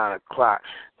tomorrow, 9 o'clock,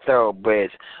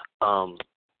 Thoroughbreds.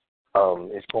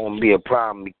 It's going to be a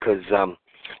problem because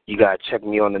you got to check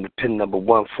me on the pin number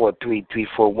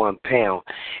 143341#.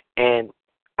 And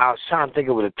I was trying to think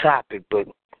of a topic, but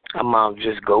I might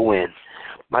just go in.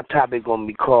 My topic going to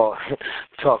be called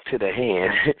Talk to the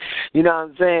Hand. You know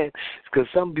what I'm saying? Because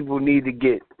some people need to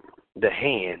get the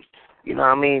hand. You know what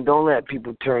I mean? Don't let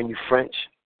people turn you French.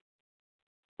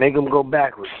 Make them go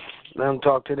backwards. Let them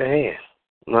talk to the hand.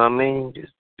 You know what I mean?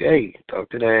 Just, hey, talk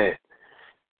to the hand.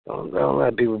 Don't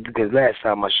let people, because last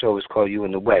time my show was called You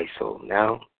in the Way, so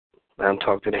now let them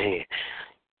talk to the hand.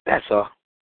 That's all.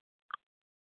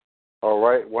 All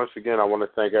right. Once again, I want to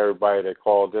thank everybody that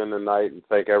called in tonight and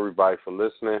thank everybody for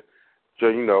listening. So,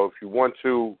 you know, if you want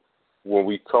to, when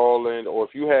we call in, or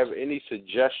if you have any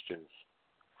suggestions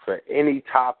for any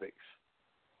topics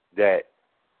that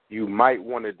you might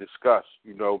want to discuss,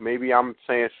 you know, maybe I'm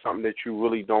saying something that you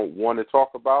really don't want to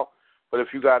talk about, but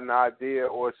if you got an idea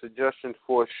or a suggestion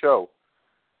for a show,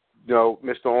 you know,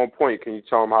 Mr. OnPoint, can you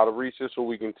tell them how to reach us so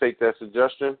we can take that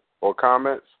suggestion or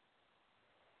comments?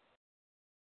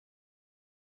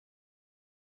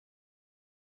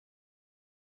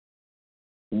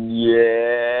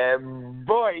 Yeah,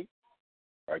 boy.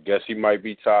 I guess he might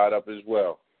be tied up as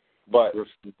well. But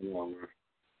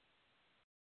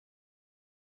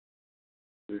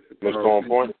Mr.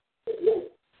 OnPoint?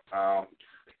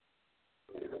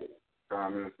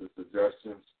 Comments and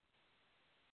suggestions.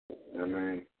 I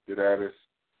mean, get at us.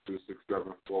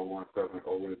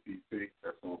 267-417-ONPC.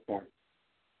 That's OnPoint.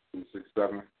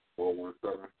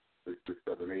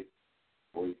 267-417-6678.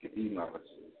 Or you can email us.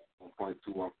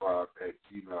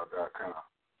 OnPoint215@gmail.com.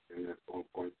 And that's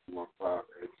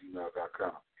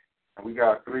OnPoint215@gmail.com. And we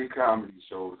got 3 comedy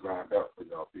shows lined up for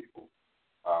y'all people.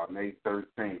 May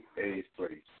 13th, A's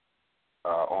Place.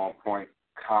 OnPoint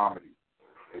Comedy.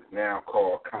 It's now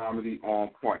called Comedy on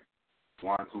Point.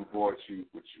 Ones who brought you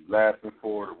what you laughing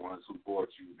for, the ones who brought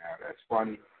you now that's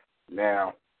funny.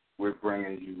 Now we're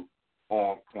bringing you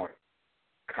On Point.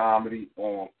 Comedy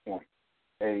on Point.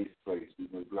 A's Place.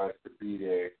 We've been blessed to be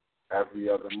there every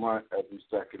other month, every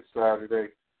second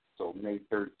Saturday. So May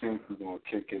 13th, we're going to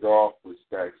kick it off with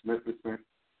Stax Nicholson,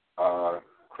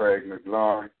 Craig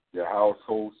McLaurin, your house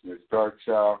host, Miss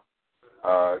Darkchild,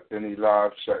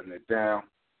 BeLIEve shutting it down,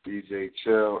 DJ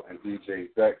Chill and DJ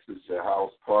Vex is your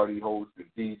house party host and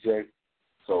DJ.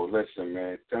 So listen,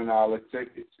 man, $10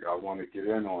 tickets. Y'all want to get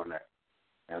in on that.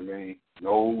 I mean,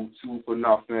 no 2 for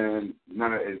nothing,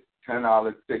 none of it.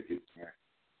 $10 tickets, man.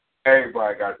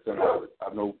 Everybody got $10.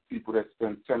 I know people that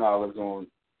spend $10 on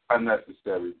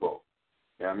unnecessary bulk.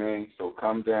 You know what I mean? So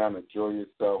come down, enjoy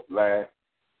yourself, laugh.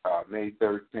 May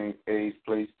 13th, A's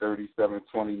Place,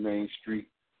 3720 Main Street.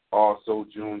 Also,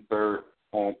 June 3rd,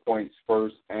 OnPoint's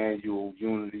first annual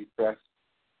Unity Fest.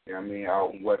 You know what I mean?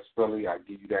 Out in West Philly. I'll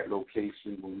give you that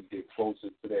location when we get closer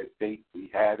to that date. We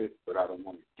had it, but I don't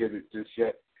want to give it just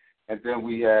yet. And then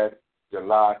we had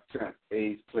July 10th,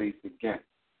 A's Place again.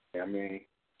 You know what I mean?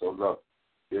 So look,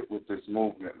 with this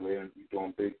movement, we're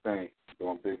doing big things.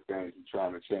 We're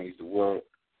trying to change the world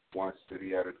one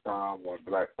city at a time, one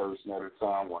black person at a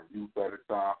time, one youth at a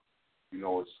time. You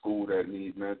know, a school that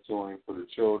needs mentoring for the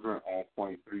children.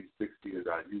 OnPoint 360 is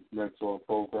our youth mentoring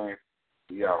program.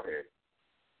 We out here.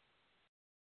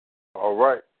 All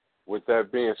right. With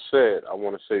that being said, I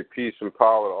want to say peace and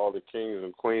power to all the kings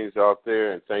and queens out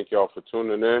there, and thank y'all for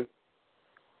tuning in.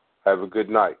 Have a good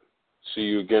night. See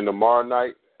you again tomorrow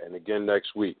night and again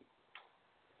next week.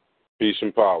 Peace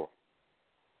and power.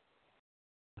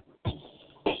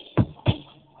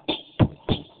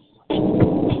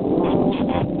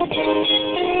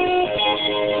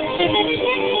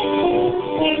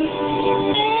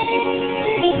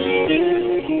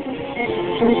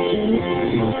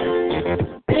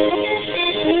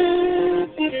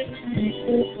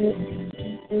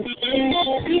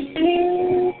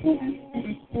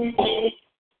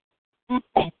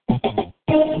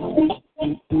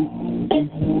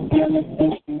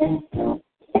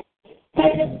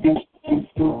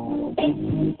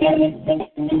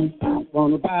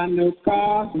 Wanna buy a new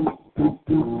car,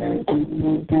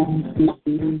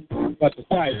 but the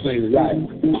price ain't right.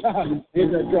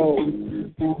 Here it goes.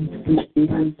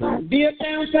 Be a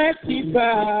down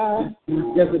taxi-bar,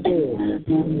 yes it is.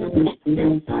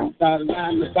 Start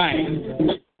riding the bike.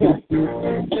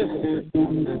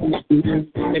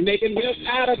 They're making milk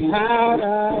out of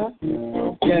powder.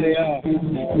 Yeah, they are.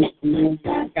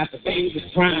 Got the babies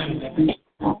crying.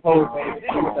 Oh, baby,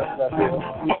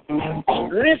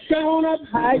 it's going up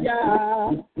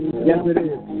higher. Yes, it is.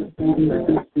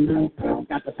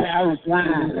 Got the parents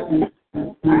line.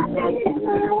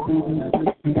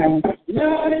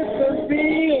 Lord, it's a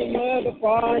real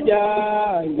motherfucker,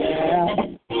 yeah.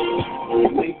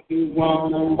 Make you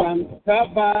wanna run the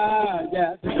cover,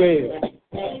 yes, it will.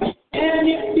 And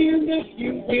if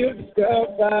you will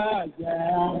discover,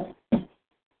 yeah.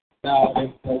 Now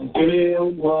it's a real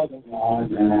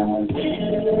motherfucker,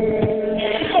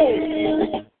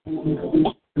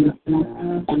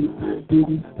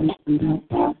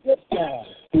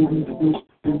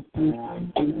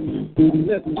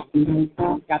 Listen,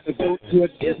 got to go to a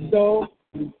disco.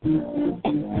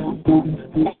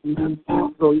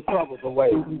 Throw your troubles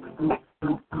away.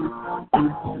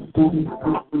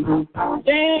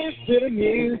 Dance to the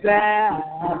music.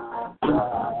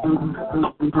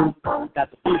 Got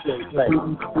the DJ play.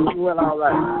 Well, all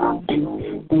right.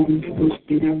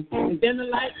 And then the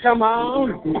lights come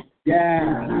on.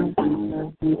 Yeah.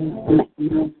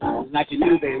 Like you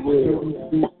knew they would.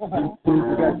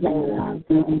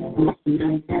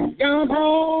 Come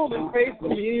home and face the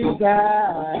music.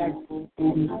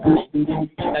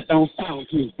 That don't sound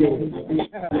too good.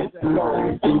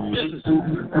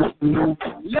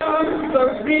 Love's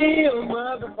a real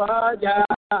motherfucker.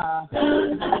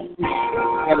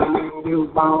 And you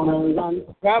wanna run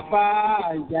the cover,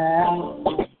 yeah.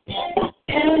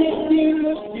 And if you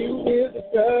look, you will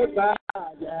discover,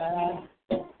 yeah.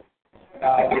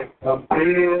 It's a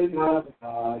real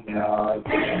motherfucker,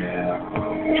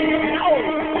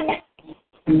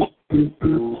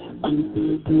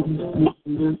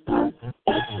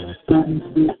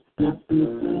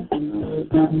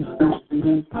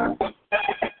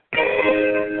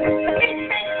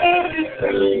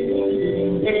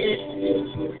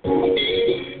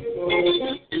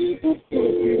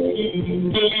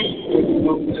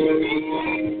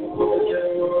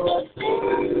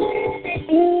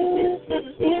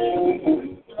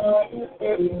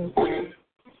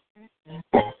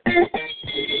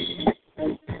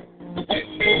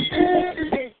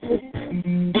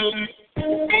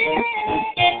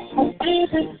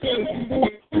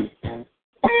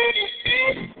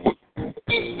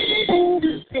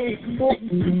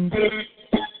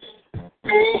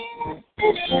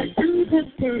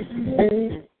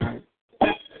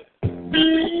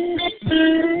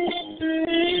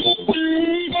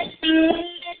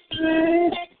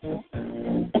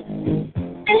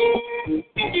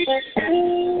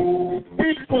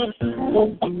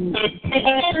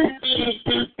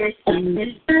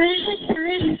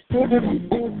 It's a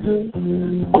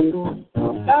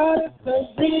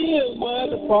real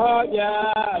motherfucker,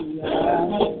 yeah.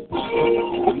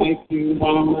 Make you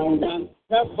wanna run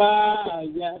the fire,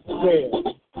 yeah, for real.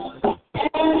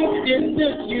 And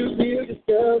it's you feel the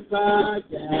fire,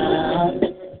 yeah.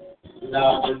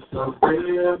 Love is so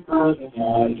real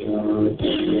motherfucker,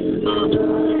 it's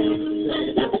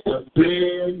a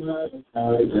real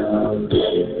motherfucker, yeah.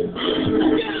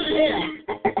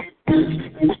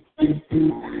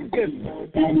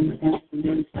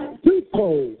 Too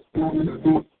cold.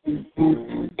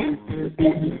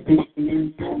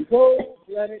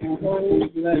 Cold-blooded. And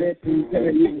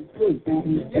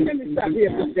let me stop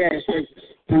here for the gas station.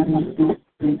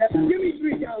 Give me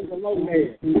 3 gallons of low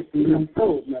man. I'm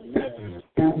cold, man.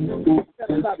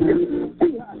 Let's stop here.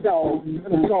 2 hot dogs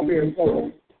and a strawberry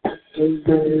soda.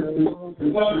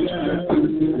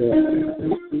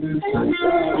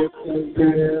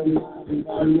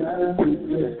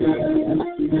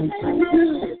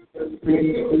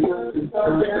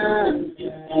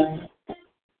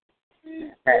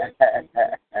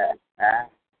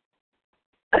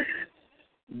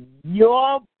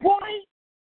 Your point?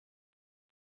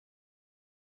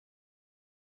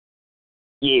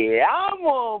 Yeah, I'm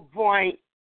on point.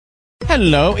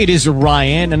 Hello, it is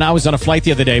Ryan, and I was on a flight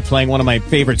the other day playing one of my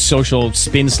favorite social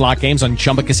spin slot games on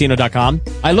ChumbaCasino.com.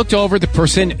 I looked over at the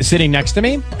person sitting next to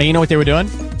me, and you know what they were doing?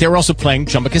 They were also playing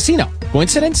Chumba Casino.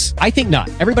 Coincidence? I think not.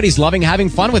 Everybody's loving having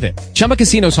fun with it. Chumba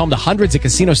Casino is home to hundreds of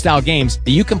casino-style games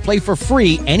that you can play for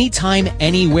free anytime,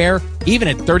 anywhere, even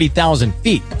at 30,000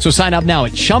 feet. So sign up now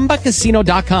at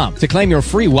ChumbaCasino.com to claim your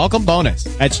free welcome bonus.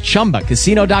 That's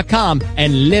ChumbaCasino.com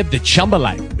and live the Chumba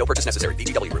life. No purchase necessary.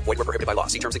 VGW. Void where prohibited by law.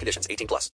 See terms and conditions. 18+.